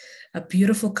a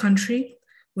beautiful country,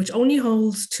 which only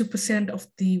holds 2% of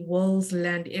the world's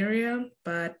land area,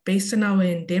 but based on our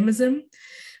endemism,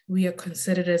 we are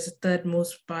considered as the third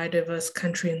most biodiverse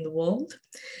country in the world.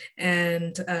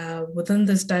 And within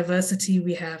this diversity,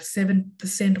 we have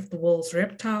 7% of the world's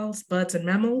reptiles, birds and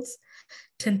mammals,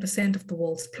 10% of the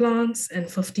world's plants, and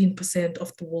 15%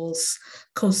 of the world's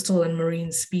coastal and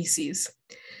marine species.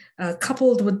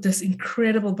 Coupled with this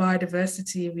incredible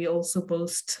biodiversity, we also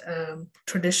boast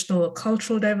traditional or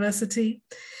cultural diversity.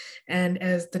 And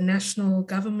as the national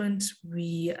government,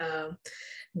 we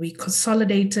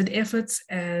consolidated efforts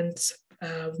and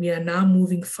we are now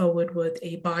moving forward with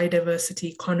a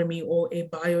biodiversity economy or a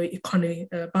bioeconomy.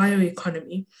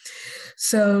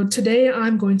 So today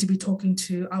I'm going to be talking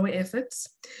to our efforts,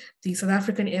 the South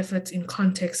African efforts in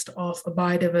context of a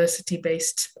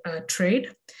biodiversity-based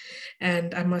trade.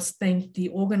 And I must thank the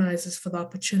organizers for the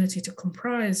opportunity to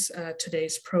comprise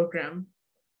today's program.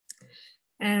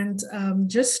 And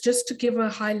just to give a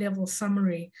high-level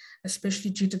summary,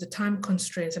 especially due to the time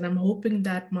constraints, and I'm hoping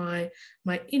that my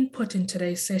input in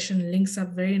today's session links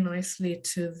up very nicely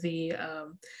to the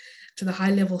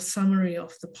high-level summary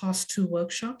of the past two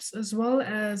workshops, as well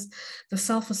as the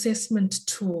self-assessment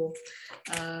tool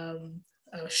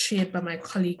shared by my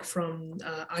colleague from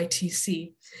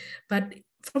ITC. But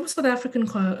from a South African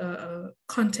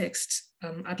context,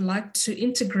 I'd like to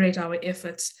integrate our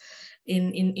efforts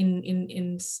in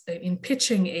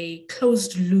pitching a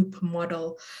closed loop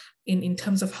model in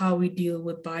terms of how we deal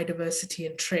with biodiversity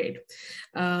and trade.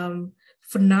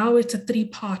 For now, it's a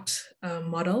three-part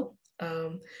model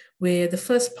where the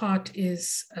first part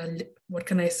is, what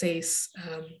can I say,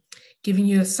 giving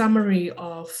you a summary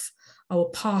of our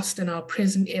past and our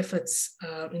present efforts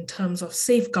in terms of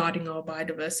safeguarding our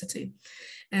biodiversity.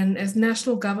 And as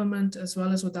national government, as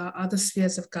well as with our other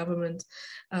spheres of government,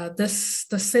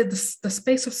 the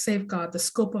space of safeguard, the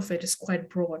scope of it is quite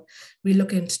broad. We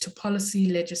look into policy,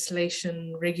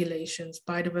 legislation, regulations,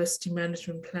 biodiversity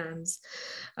management plans,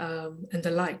 and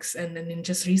the likes. And in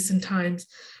just recent times,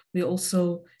 we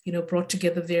also, brought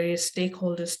together various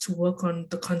stakeholders to work on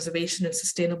the conservation and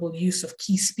sustainable use of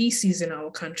key species in our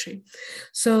country.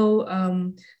 So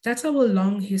that's our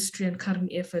long history and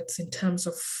current efforts in terms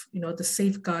of, the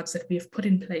safeguards that we have put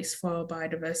in place for our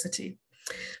biodiversity.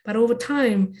 But over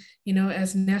time,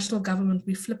 as national government,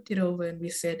 we flipped it over and we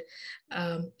said,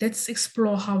 let's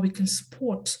explore how we can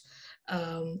support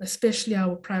especially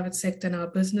our private sector and our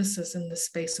businesses in the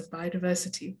space of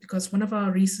biodiversity, because one of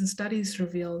our recent studies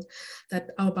revealed that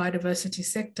our biodiversity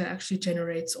sector actually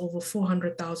generates over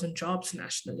 400,000 jobs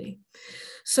nationally.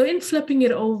 So in flipping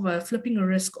a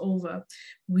risk over,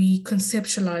 we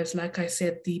conceptualize, like I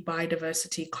said, the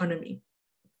biodiversity economy.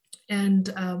 And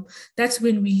that's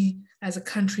when we, as a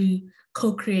country,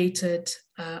 co-created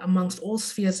amongst all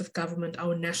spheres of government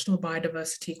our national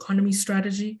biodiversity economy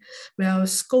strategy, where our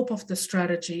scope of the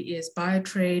strategy is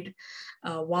biotrade,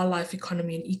 wildlife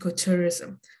economy, and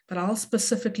ecotourism. But I'll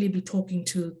specifically be talking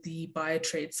to the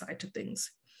biotrade side of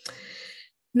things.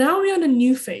 Now we're on a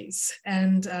new phase,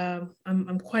 and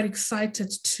I'm quite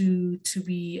excited to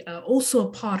be also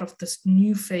a part of this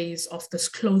new phase of this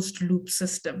closed loop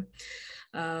system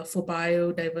for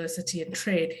biodiversity and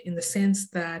trade, in the sense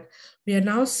that we are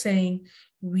now saying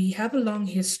we have a long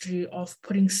history of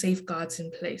putting safeguards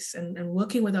in place and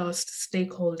working with our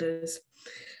stakeholders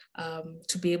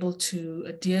to be able to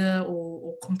adhere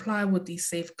or comply with these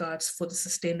safeguards for the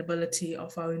sustainability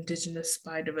of our indigenous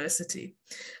biodiversity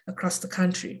across the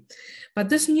country. But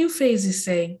this new phase is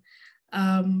saying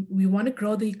we want to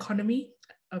grow the economy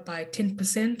by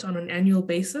 10% on an annual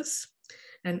basis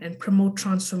and promote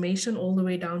transformation all the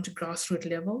way down to grassroots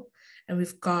level. And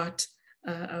we've got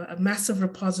a massive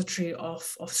repository of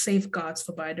safeguards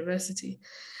for biodiversity.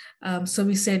 So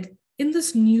we said, in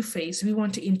this new phase, we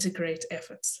want to integrate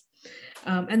efforts.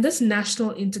 And this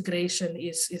national integration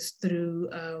is through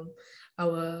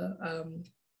our,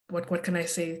 what can I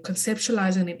say,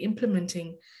 conceptualizing and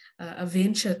implementing a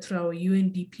venture through our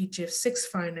UNDP GF6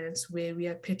 finance, where we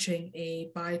are pitching a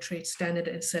biotrade standard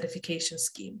and certification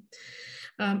scheme.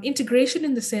 Integration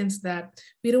in the sense that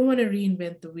we don't want to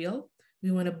reinvent the wheel. We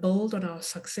want to build on our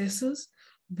successes.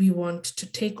 We want to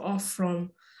take off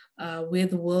from where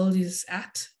the world is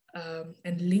at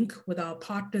and link with our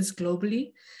partners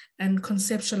globally and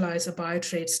conceptualize a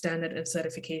biotrade standard and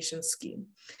certification scheme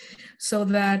so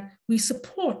that we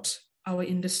support our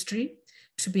industry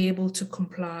to be able to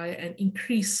comply and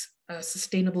increase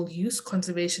sustainable use,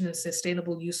 conservation and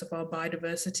sustainable use of our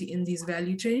biodiversity in these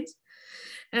value chains.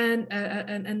 And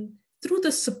through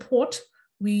the support,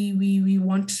 we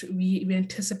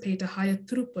anticipate a higher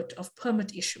throughput of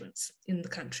permit issuance in the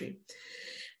country.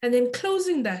 And then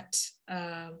closing that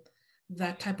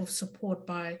type of support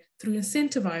through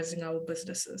incentivizing our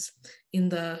businesses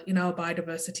in our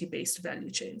biodiversity-based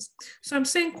value chains. So I'm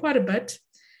saying quite a bit,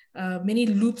 many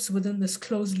loops within this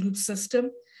closed loop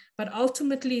system, but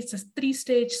ultimately it's a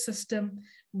 3-stage system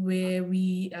where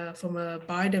we, from a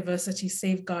biodiversity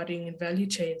safeguarding and value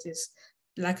chains is,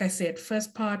 like I said,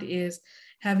 first part is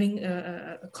having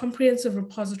a comprehensive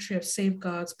repository of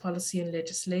safeguards, policy and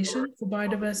legislation for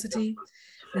biodiversity.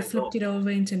 We flipped it over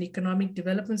into an economic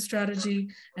development strategy,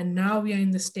 and now we are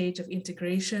in the stage of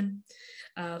integration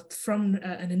from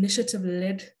an initiative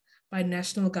led by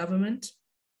national government,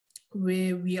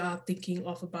 where we are thinking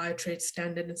of a biotrade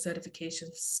standard and certification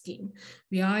scheme.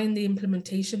 We are in the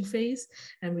implementation phase,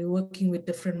 and we're working with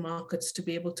different markets to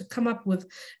be able to come up with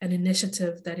an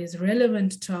initiative that is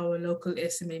relevant to our local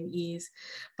SMMEs,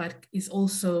 but is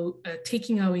also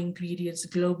taking our ingredients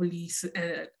globally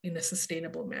in a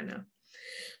sustainable manner.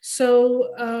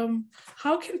 So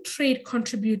how can trade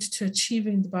contribute to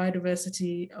achieving the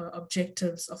biodiversity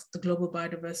objectives of the Global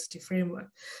Biodiversity Framework?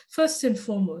 First and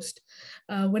foremost,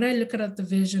 when I look at the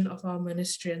vision of our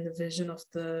ministry and the vision of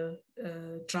the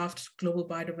draft Global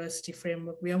Biodiversity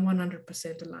Framework, we are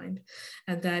 100% aligned.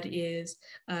 And that is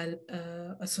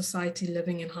a society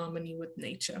living in harmony with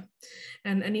nature.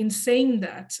 And in saying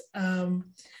that,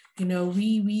 you know,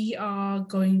 we are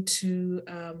going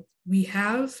to, we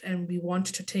have and we want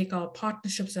to take our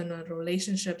partnerships and our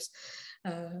relationships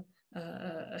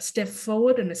a step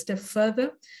forward and a step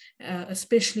further,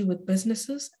 especially with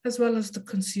businesses as well as the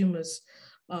consumers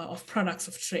of products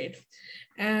of trade.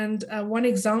 And one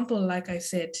example, like I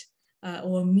said,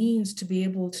 or means to be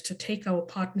able to take our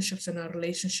partnerships and our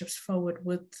relationships forward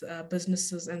with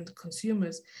businesses and the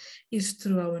consumers is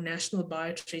through our National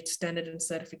Biotrade Standard and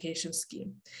Certification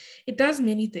Scheme. It does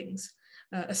many things,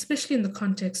 especially in the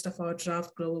context of our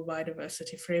draft Global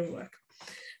Biodiversity Framework.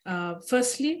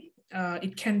 Firstly,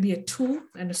 it can be a tool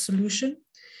and a solution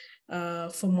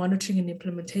for monitoring and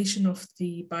implementation of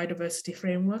the biodiversity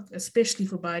framework, especially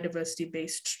for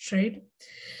biodiversity-based trade.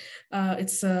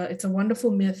 It's a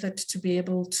wonderful method to be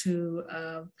able to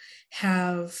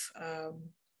have,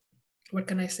 what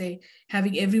can I say,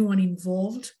 having everyone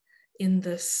involved in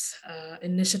this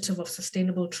initiative of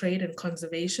sustainable trade and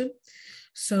conservation.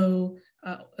 So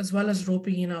as well as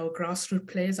roping in our grassroots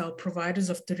players, our providers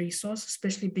of the resource,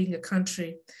 especially being a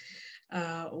country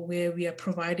where we are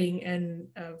providing and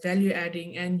value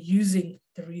adding and using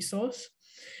the resource.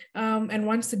 And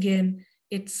once again,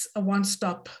 it's a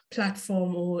one-stop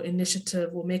platform or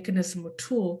initiative or mechanism or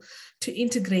tool to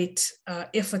integrate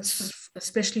efforts,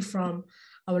 especially from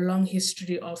our long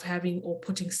history of having or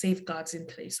putting safeguards in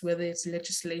place, whether it's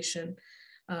legislation,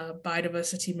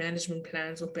 biodiversity management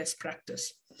plans, or best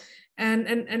practice.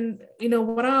 And you know,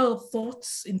 what are our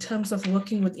thoughts in terms of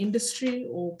working with industry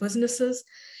or businesses?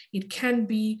 It can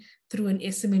be through an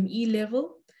SMME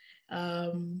level.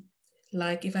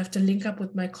 Like if I have to link up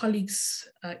with my colleagues'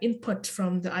 input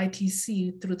from the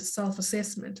ITC through the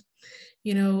self-assessment,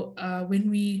 you know, when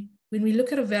we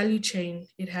look at a value chain,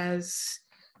 it has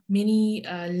many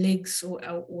legs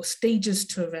or stages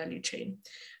to a value chain.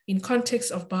 In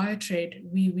context of biotrade,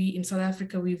 we in South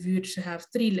Africa, we view it to have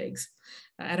 3 legs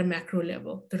at a macro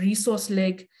level. The resource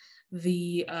leg,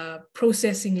 the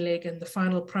processing leg and the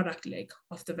final product leg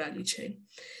of the value chain.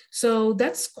 So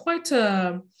that's quite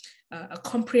a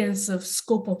comprehensive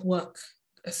scope of work,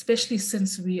 especially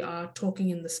since we are talking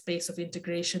in the space of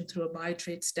integration through a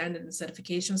biotrade standard and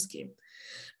certification scheme.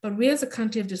 But we as a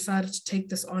country have decided to take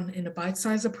this on in a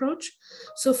bite-sized approach.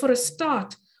 So for a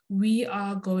start, we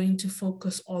are going to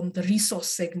focus on the resource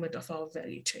segment of our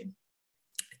value chain.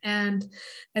 And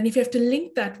if you have to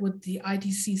link that with the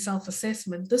ITC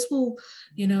self-assessment, this will,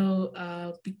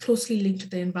 be closely linked to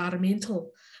the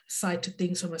environmental side to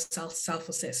things from a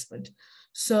self-assessment.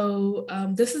 So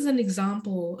this is an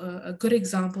example, a good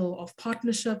example of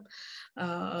partnership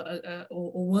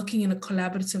or working in a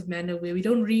collaborative manner where we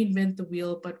don't reinvent the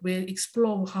wheel, but we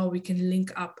explore how we can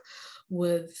link up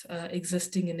with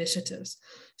existing initiatives.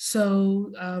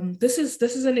 So this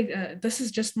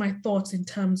is just my thoughts in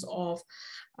terms of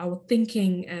our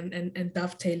thinking and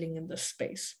dovetailing in this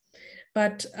space.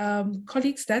 But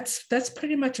colleagues, that's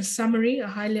pretty much a summary, a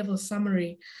high-level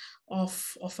summary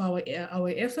of our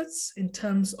efforts in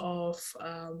terms of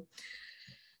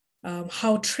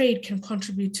how trade can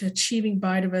contribute to achieving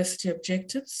biodiversity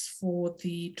objectives for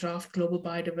the draft Global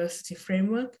Biodiversity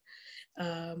Framework.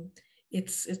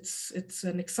 It's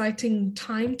an exciting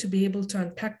time to be able to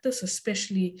unpack this,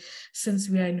 especially since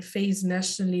we are in a phase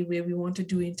nationally where we want to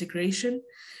do integration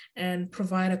and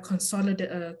provide a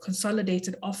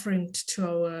consolidated offering to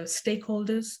our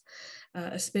stakeholders,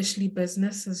 especially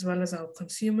business as well as our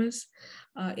consumers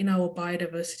in our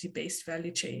biodiversity-based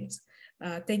value chains.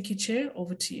 Thank you, Chair.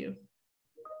 Over to you.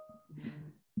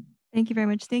 Thank you very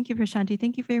much. Thank you, Prashanti.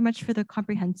 Thank you very much for the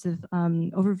comprehensive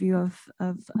overview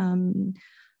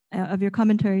of your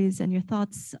commentaries and your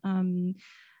thoughts.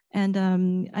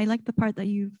 I like the part that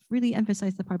you've really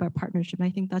emphasized the part about partnership. And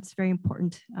I think that's very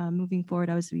important moving forward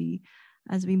as we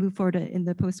move forward in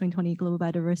the post-2020 Global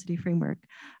Biodiversity Framework.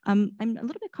 I'm a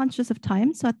little bit conscious of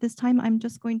time. So at this time, I'm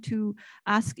just going to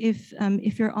ask if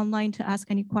you're online to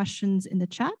ask any questions in the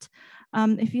chat.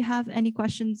 If you have any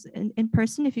questions in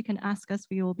person, if you can ask us,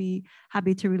 we will be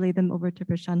happy to relay them over to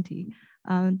Prashanti.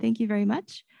 Thank you very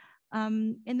much.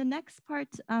 In the next part,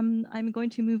 I'm going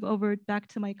to move over back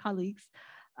to my colleagues.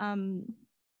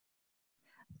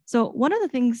 So one of the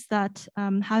things that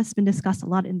has been discussed a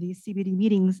lot in these CBD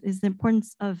meetings is the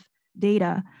importance of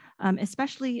data,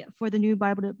 especially for the new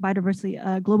Global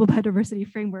Biodiversity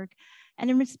Framework. And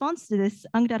in response to this,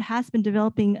 UNCTAD has been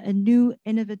developing a new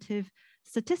innovative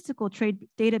statistical trade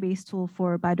database tool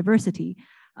for biodiversity.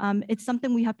 It's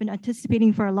something we have been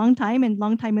anticipating for a long time in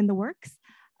the works.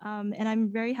 And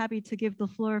I'm very happy to give the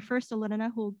floor first to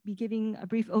Lorena, who will be giving a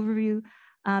brief overview,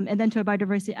 and then to a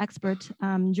biodiversity expert,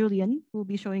 Julian, who will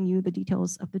be showing you the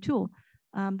details of the tool.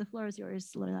 The floor is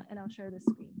yours, Lorena, and I'll share the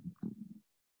screen.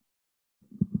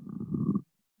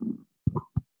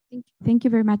 Thank you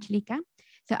very much, Lika.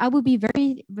 So I will be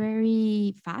very,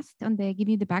 very fast on giving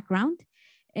you the background.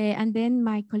 And then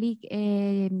my colleague,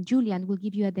 Julian, will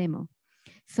give you a demo.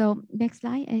 So next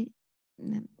slide.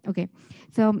 Okay,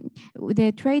 so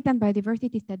the Trade and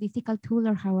Biodiversity Statistical Tool,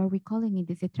 or how are we calling it,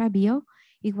 the CETRA-BIO,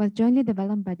 it was jointly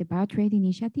developed by the Biotrade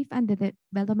Initiative and the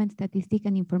Development Statistic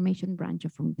and Information Branch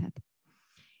of UNCTAD.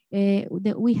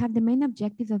 We have the main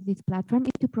objectives of this platform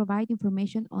is to provide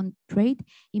information on trade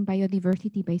in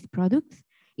biodiversity-based products,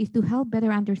 is to help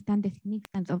better understand the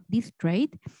significance of this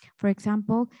trade, for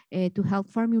example, to help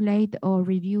formulate or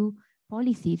review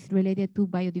policies related to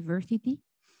biodiversity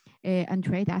and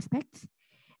trade aspects,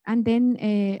 and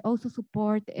then also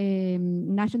support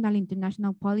national,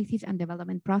 international policies and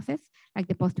development process like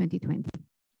the post-2020.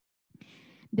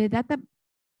 The data,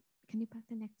 can you pass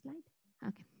the next slide?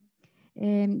 Okay.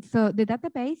 So the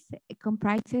database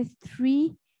comprises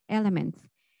 3 elements.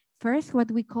 First, what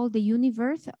we call the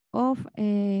universe of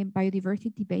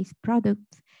biodiversity-based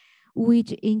products,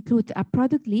 which includes a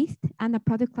product list and a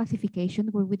product classification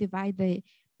where we divide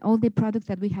all the products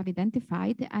that we have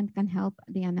identified and can help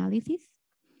the analysis.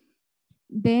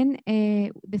 Then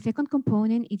the second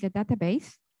component is a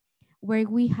database where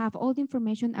we have all the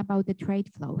information about the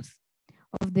trade flows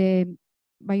of the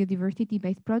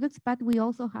biodiversity-based products, but we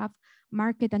also have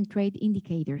market and trade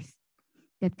indicators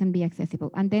that can be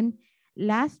accessible. And then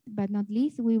last but not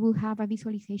least, we will have a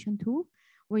visualization tool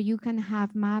where you can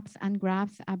have maps and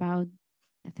graphs about,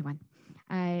 that's the one,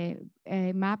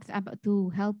 maps about to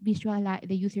help visualize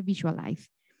the user visualize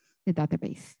the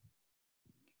database.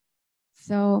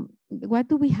 So what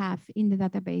do we have in the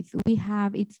database? We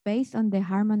have, it's based on the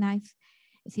harmonized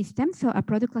system. So a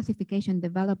product classification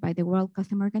developed by the World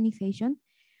Customs Organization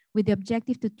with the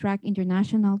objective to track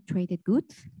international traded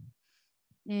goods.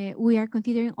 We are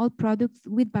considering all products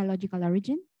with biological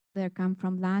origin that come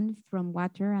from land, from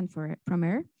water, and from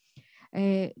air.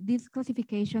 This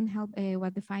classification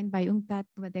was defined by UNCTAD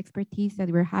with the expertise that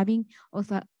we're having,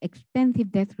 also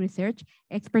extensive desk research,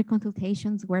 expert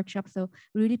consultations, workshops. So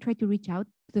we really try to reach out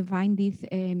to find this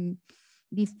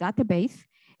database.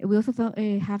 We also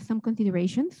have some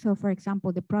considerations. So for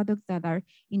example, the products that are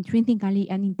intrinsically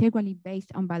and integrally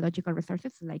based on biological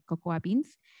resources like cocoa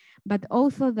beans, but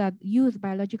also that use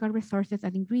biological resources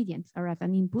as ingredients or as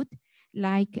an input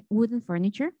like wooden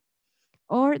furniture,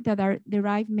 or that are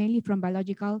derived mainly from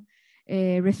biological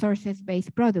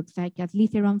resources-based products, like as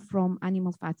glycerin from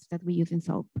animal fats that we use in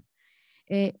soap.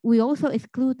 We also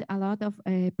exclude a lot of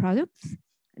products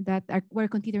that were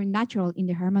considered natural in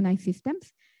the harmonized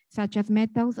systems, such as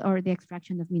metals or the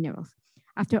extraction of minerals.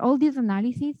 After all these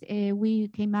analyses, we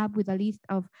came up with a list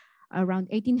of around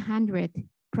 1,800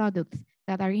 products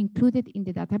that are included in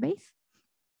the database.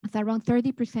 It's around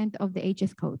 30% of the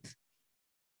HS codes.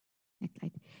 Next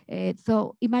slide.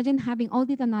 So imagine having all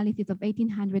these analysis of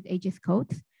 1,800 HS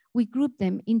codes. We group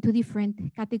them into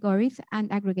different categories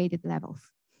and aggregated levels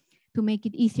to make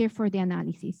it easier for the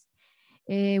analysis.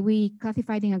 We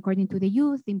classify them according to the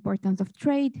use, the importance of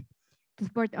trade, to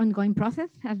support ongoing process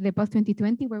as the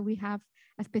post-2020, where we have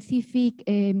a specific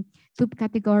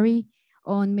subcategory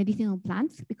on medicinal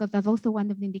plants, because that's also one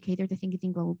of the indicators I think is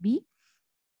in goal B.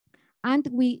 And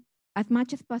we, as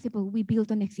much as possible, we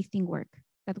build on existing work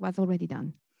that was already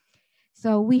done.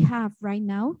 So we have right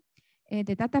now,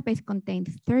 the database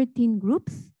contains 13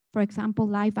 groups, for example,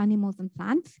 live animals and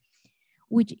plants,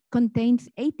 which contains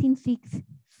 18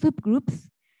 subgroups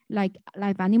like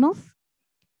live animals,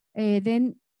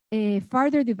 then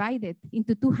further divided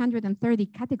into 230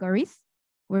 categories,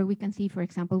 where we can see, for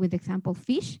example, with example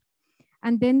fish,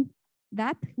 and then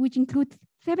that, which includes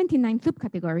 79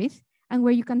 subcategories, and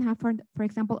where you can have, for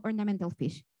example, ornamental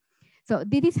fish. So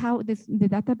this is how the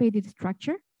database is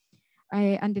structured,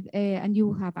 and you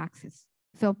will have access.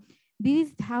 So this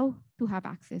is how to have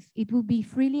access. It will be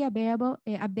freely available,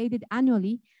 updated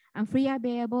annually, and free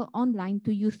available online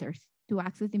to users to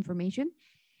access information.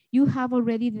 You have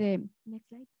already the, next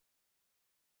slide.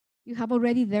 You have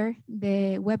already there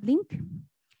the web link,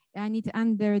 and it's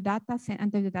under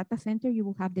the data center, you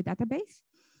will have the database.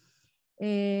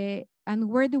 And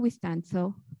where do we stand?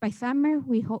 So by summer,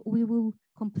 we will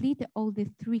complete all the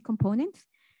 3 components.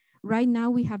 Right now,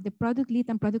 we have the product list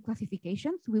and product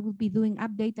classifications. We will be doing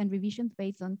updates and revisions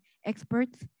based on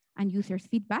experts and users'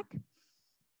 feedback.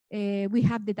 We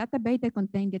have the database that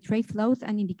contains the trade flows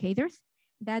and indicators.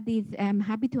 That is, I'm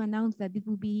happy to announce that it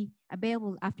will be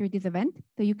available after this event,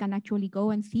 so you can actually go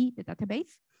and see the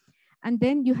database. And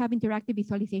then you have interactive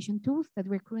visualization tools that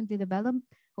we're currently developing,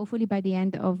 hopefully by the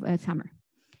end of summer.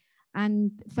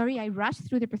 And sorry, I rushed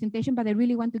through the presentation, but I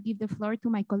really want to give the floor to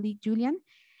my colleague, Julian,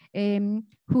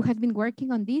 who has been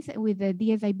working on this with the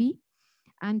DSIB,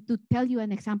 and to tell you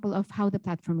an example of how the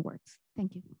platform works.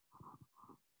 Thank you.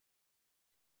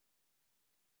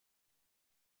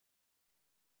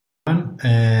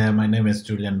 My name is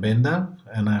Julian Benda,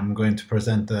 and I'm going to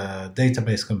present the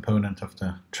database component of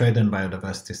the Trade and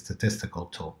Biodiversity Statistical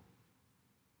Tool.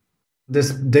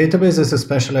 This database is a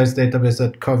specialized database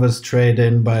that covers trade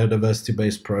in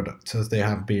biodiversity-based products, as they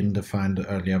have been defined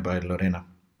earlier by Lorena.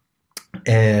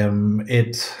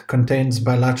 It contains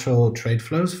bilateral trade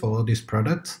flows for all these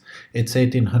products. It's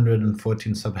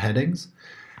 1,814 subheadings,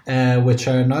 which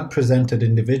are not presented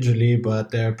individually,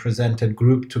 but they're presented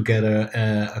grouped together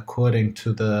according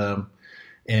to the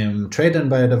trade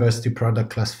and biodiversity product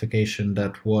classification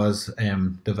that was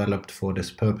developed for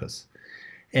this purpose.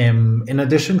 In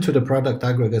addition to the product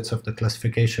aggregates of the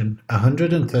classification,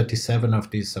 137 of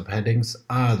these subheadings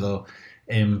are, though,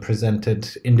 presented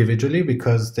individually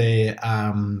because they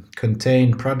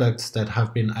contain products that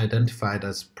have been identified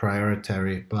as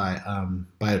priority by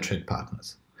biotrade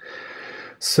partners.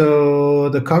 So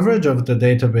the coverage of the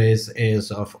database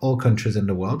is of all countries in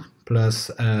the world, plus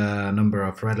a number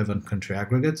of relevant country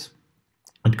aggregates.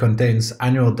 It contains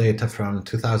annual data from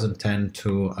 2010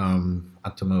 to,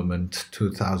 at the moment,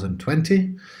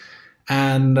 2020.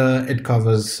 And it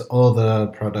covers all the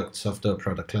products of the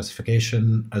product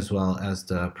classification, as well as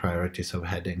the priority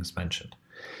subheadings mentioned.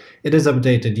 It is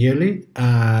updated yearly,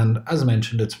 and as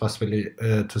mentioned, it's possible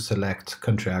to select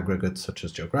country aggregates such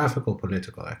as geographical,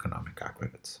 political, economic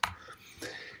aggregates.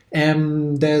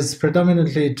 There's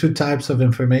predominantly 2 types of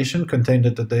information contained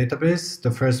in the database.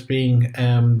 The first being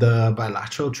the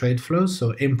bilateral trade flows,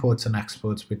 so imports and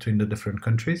exports between the different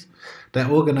countries. They're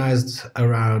organized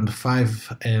around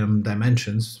 5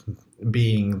 dimensions,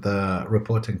 being the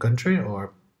reporting country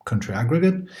or country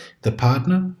aggregate, the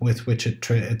partner with which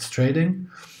it's trading,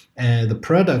 the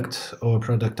product or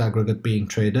product aggregate being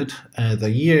traded,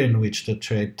 the year in which the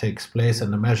trade takes place,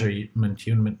 and the measurement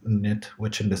unit,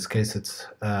 which in this case it's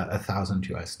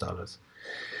 $1,000 US.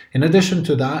 In addition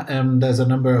to that, there's a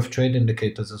number of trade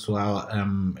indicators as well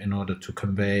in order to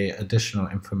convey additional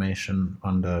information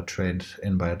on the trade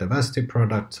in biodiversity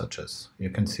products, such as you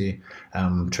can see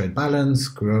trade balance,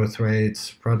 growth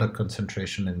rates, product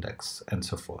concentration index, and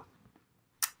so forth.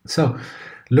 So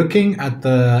looking at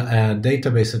the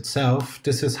database itself,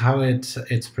 this is how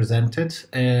it's presented.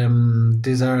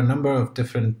 These are a number of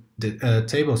different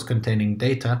tables containing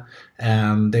data.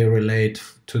 They relate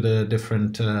to the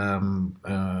different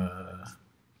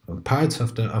parts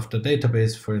of the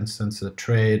database, for instance, the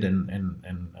trade and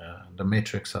the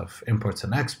matrix of imports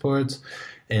and exports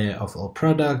of all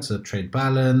products, the trade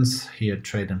balance, here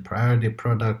trade and priority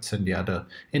products, and the other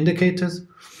indicators.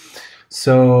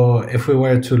 So if we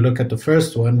were to look at the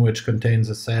first one, which contains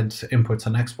a set imports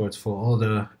and exports for all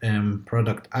the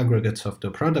product aggregates of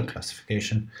the product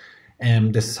classification,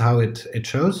 this is how it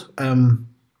shows.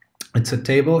 It's a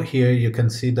table. Here you can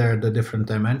see there the different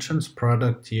dimensions: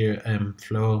 product, year,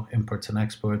 flow, imports and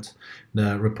exports,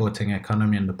 the reporting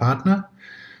economy, and the partner.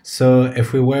 So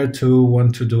if we were to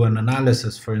want to do an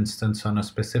analysis, for instance, on a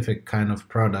specific kind of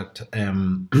product,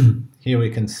 here we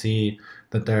can see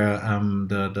that there are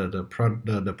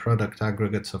the product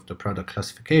aggregates of the product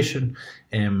classification.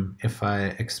 If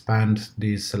I expand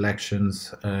these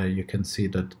selections, you can see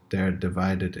that they're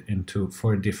divided into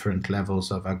 4 different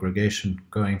levels of aggregation,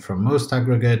 going from most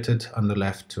aggregated on the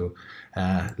left to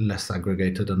less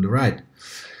aggregated on the right.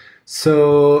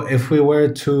 So if we were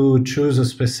to choose a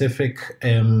specific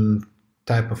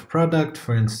type of product,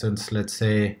 for instance, let's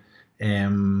say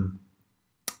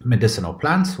medicinal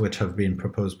plants, which have been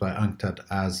proposed by UNCTAD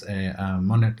as a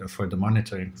monitor for the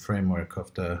monitoring framework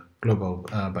of the global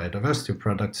biodiversity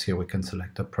products. Here we can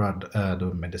select the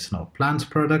medicinal plants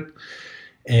product.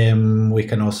 We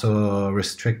can also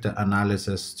restrict the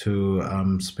analysis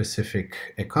to specific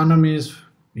economies.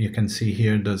 You can see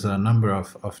here there's a number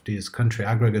of these country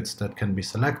aggregates that can be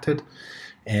selected.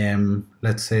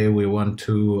 Let's say we want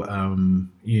to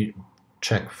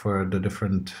check for the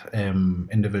different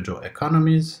individual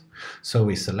economies. So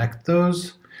we select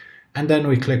those, and then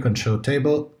we click on Show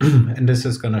Table, and this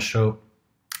is going to show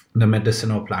the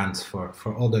medicinal plants for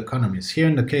all the economies. Here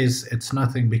in the case, it's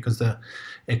nothing because the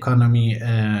economy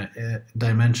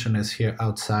dimension is here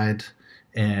outside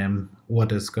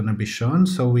what is going to be shown.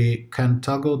 So we can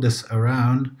toggle this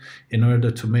around in order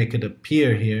to make it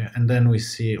appear here, and then we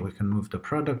see we can move the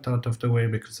product out of the way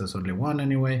because there's only one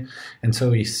anyway. And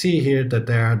so we see here that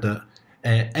there are the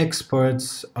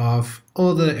exports of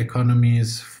all the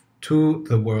economies to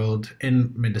the world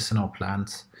in medicinal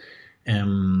plants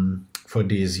for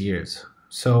these years.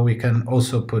 So we can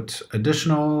also put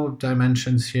additional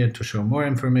dimensions here to show more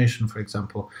information. For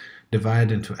example,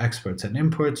 divide into exports and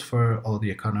imports for all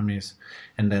the economies,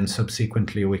 and then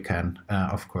subsequently we can,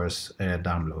 of course,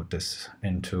 download this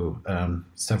into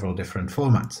several different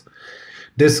formats.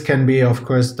 This can be, of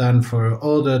course, done for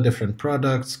all the different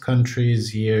products,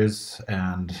 countries, years,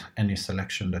 and any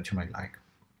selection that you might like.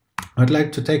 I'd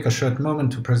like to take a short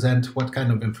moment to present what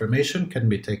kind of information can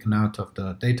be taken out of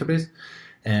the database.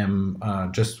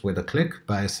 Just with a click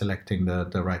by selecting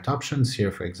the right options.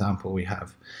 Here, for example, we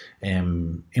have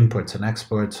imports and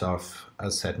exports of,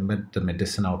 as said, the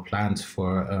medicinal plants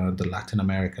for the Latin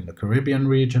America and the Caribbean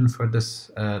region for this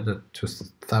the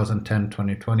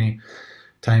 2010-2020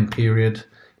 time period.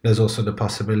 There's also the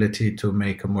possibility to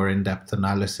make a more in-depth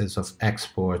analysis of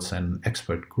exports and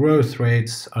export growth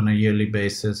rates on a yearly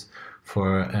basis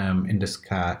for, in this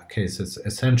case, it's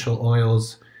essential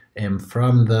oils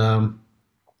from the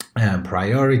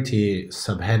priority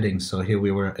subheadings. So here we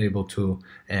were able to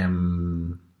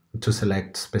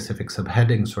select specific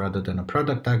subheadings rather than a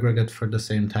product aggregate for the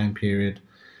same time period.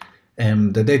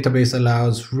 The database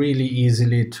allows really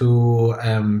easily to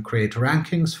create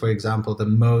rankings. For example, the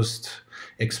most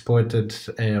exported,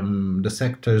 the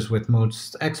sectors with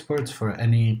most exports for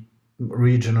any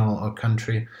regional or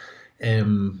country.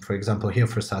 For example, here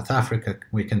for South Africa,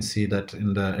 we can see that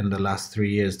in the last 3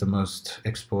 years, the most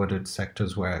exported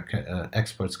sectors where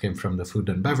exports came from the food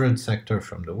and beverage sector,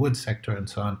 from the wood sector, and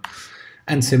so on.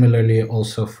 And similarly,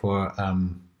 also for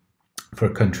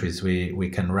countries, we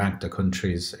can rank the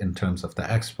countries in terms of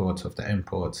the exports, of the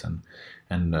imports, and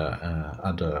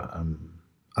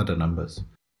other numbers.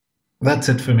 That's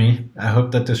it for me. I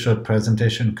hope that this short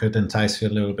presentation could entice you a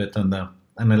little bit on the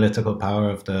analytical power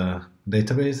of the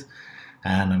database.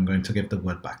 And I'm going to give the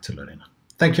word back to Lorena.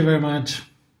 Thank you very much.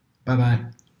 Bye-bye.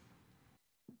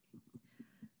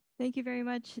 Thank you very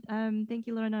much. Thank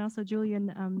you, Lauren, and also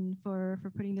Julian, for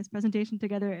putting this presentation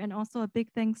together. And also a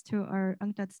big thanks to our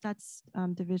UNCTAD Stats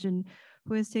division,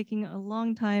 who is taking a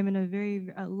long time and a very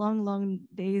long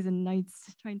days and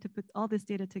nights trying to put all this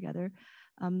data together.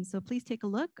 So please take a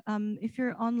look. If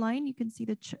you're online, you can see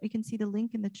the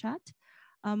link in the chat.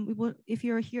 If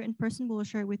you're here in person, we will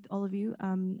share it with all of you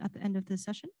at the end of this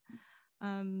session.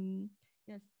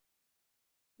 Yes.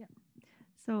 Yeah.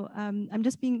 So I'm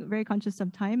just being very conscious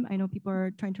of time. I know people are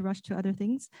trying to rush to other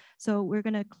things. So we're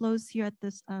going to close here at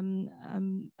this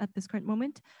current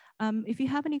moment. If you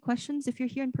have any questions, if you're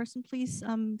here in person, please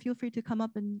feel free to come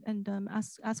up and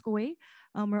ask away.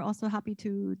 We're also happy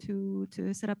to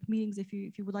set up meetings if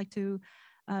you would like to.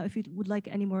 If you would like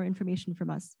any more information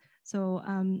from us. So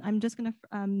I'm just going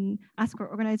to ask our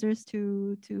organizers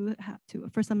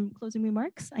for some closing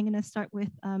remarks. I'm going to start with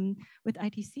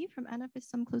ITC from Anna for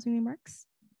some closing remarks.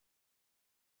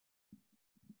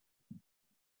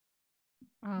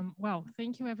 Well,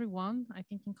 thank you, everyone. I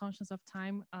think in conscience of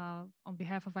time, on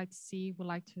behalf of ITC, we'd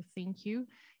like to thank you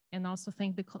and also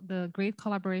thank the great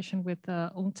collaboration with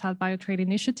the UNCTAD BioTrade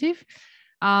Initiative.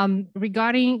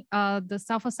 Regarding the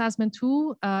self-assessment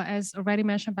tool, as already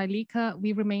mentioned by Lika,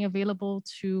 we remain available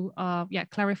to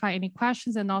clarify any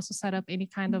questions and also set up any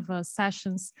kind of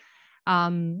sessions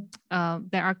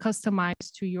that are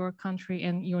customized to your country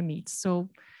and your needs. So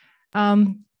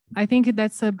I think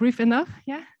that's brief enough.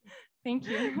 Yeah, thank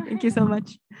you. Thank you so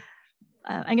much.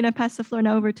 I'm going to pass the floor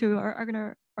now over to our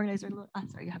organizer.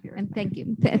 Sorry, you have your. And thank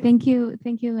you,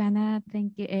 Anna.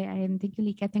 Thank you, and thank you,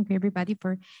 Lika. Thank you, everybody,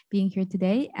 for being here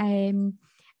today.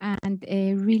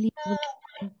 Really,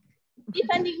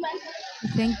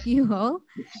 thank you all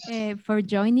for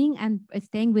joining and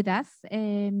staying with us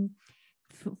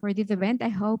for this event. I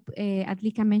hope, as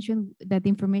Lika mentioned, that the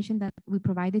information that we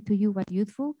provided to you was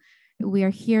useful. We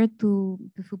are here to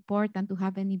support and to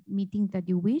have any meetings that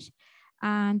you wish.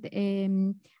 And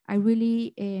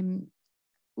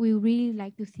we really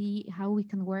like to see how we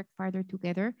can work further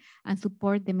together and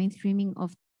support the mainstreaming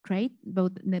of trade,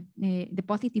 both the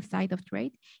positive side of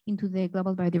trade into the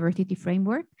global biodiversity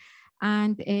framework.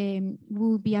 And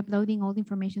we'll be uploading all the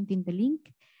information in the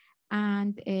link.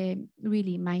 And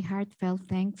really, my heartfelt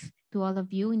thanks to all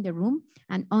of you in the room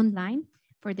and online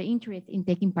for the interest in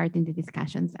taking part in the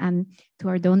discussions, and to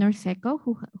our donor, SECO,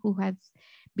 who has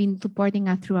been supporting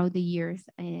us throughout the years.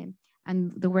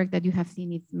 And the work that you have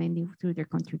seen is mainly through their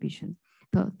contribution.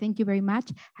 So thank you very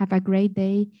much. Have a great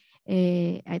day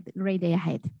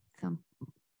ahead. So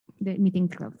the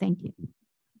meeting's closed. Thank you.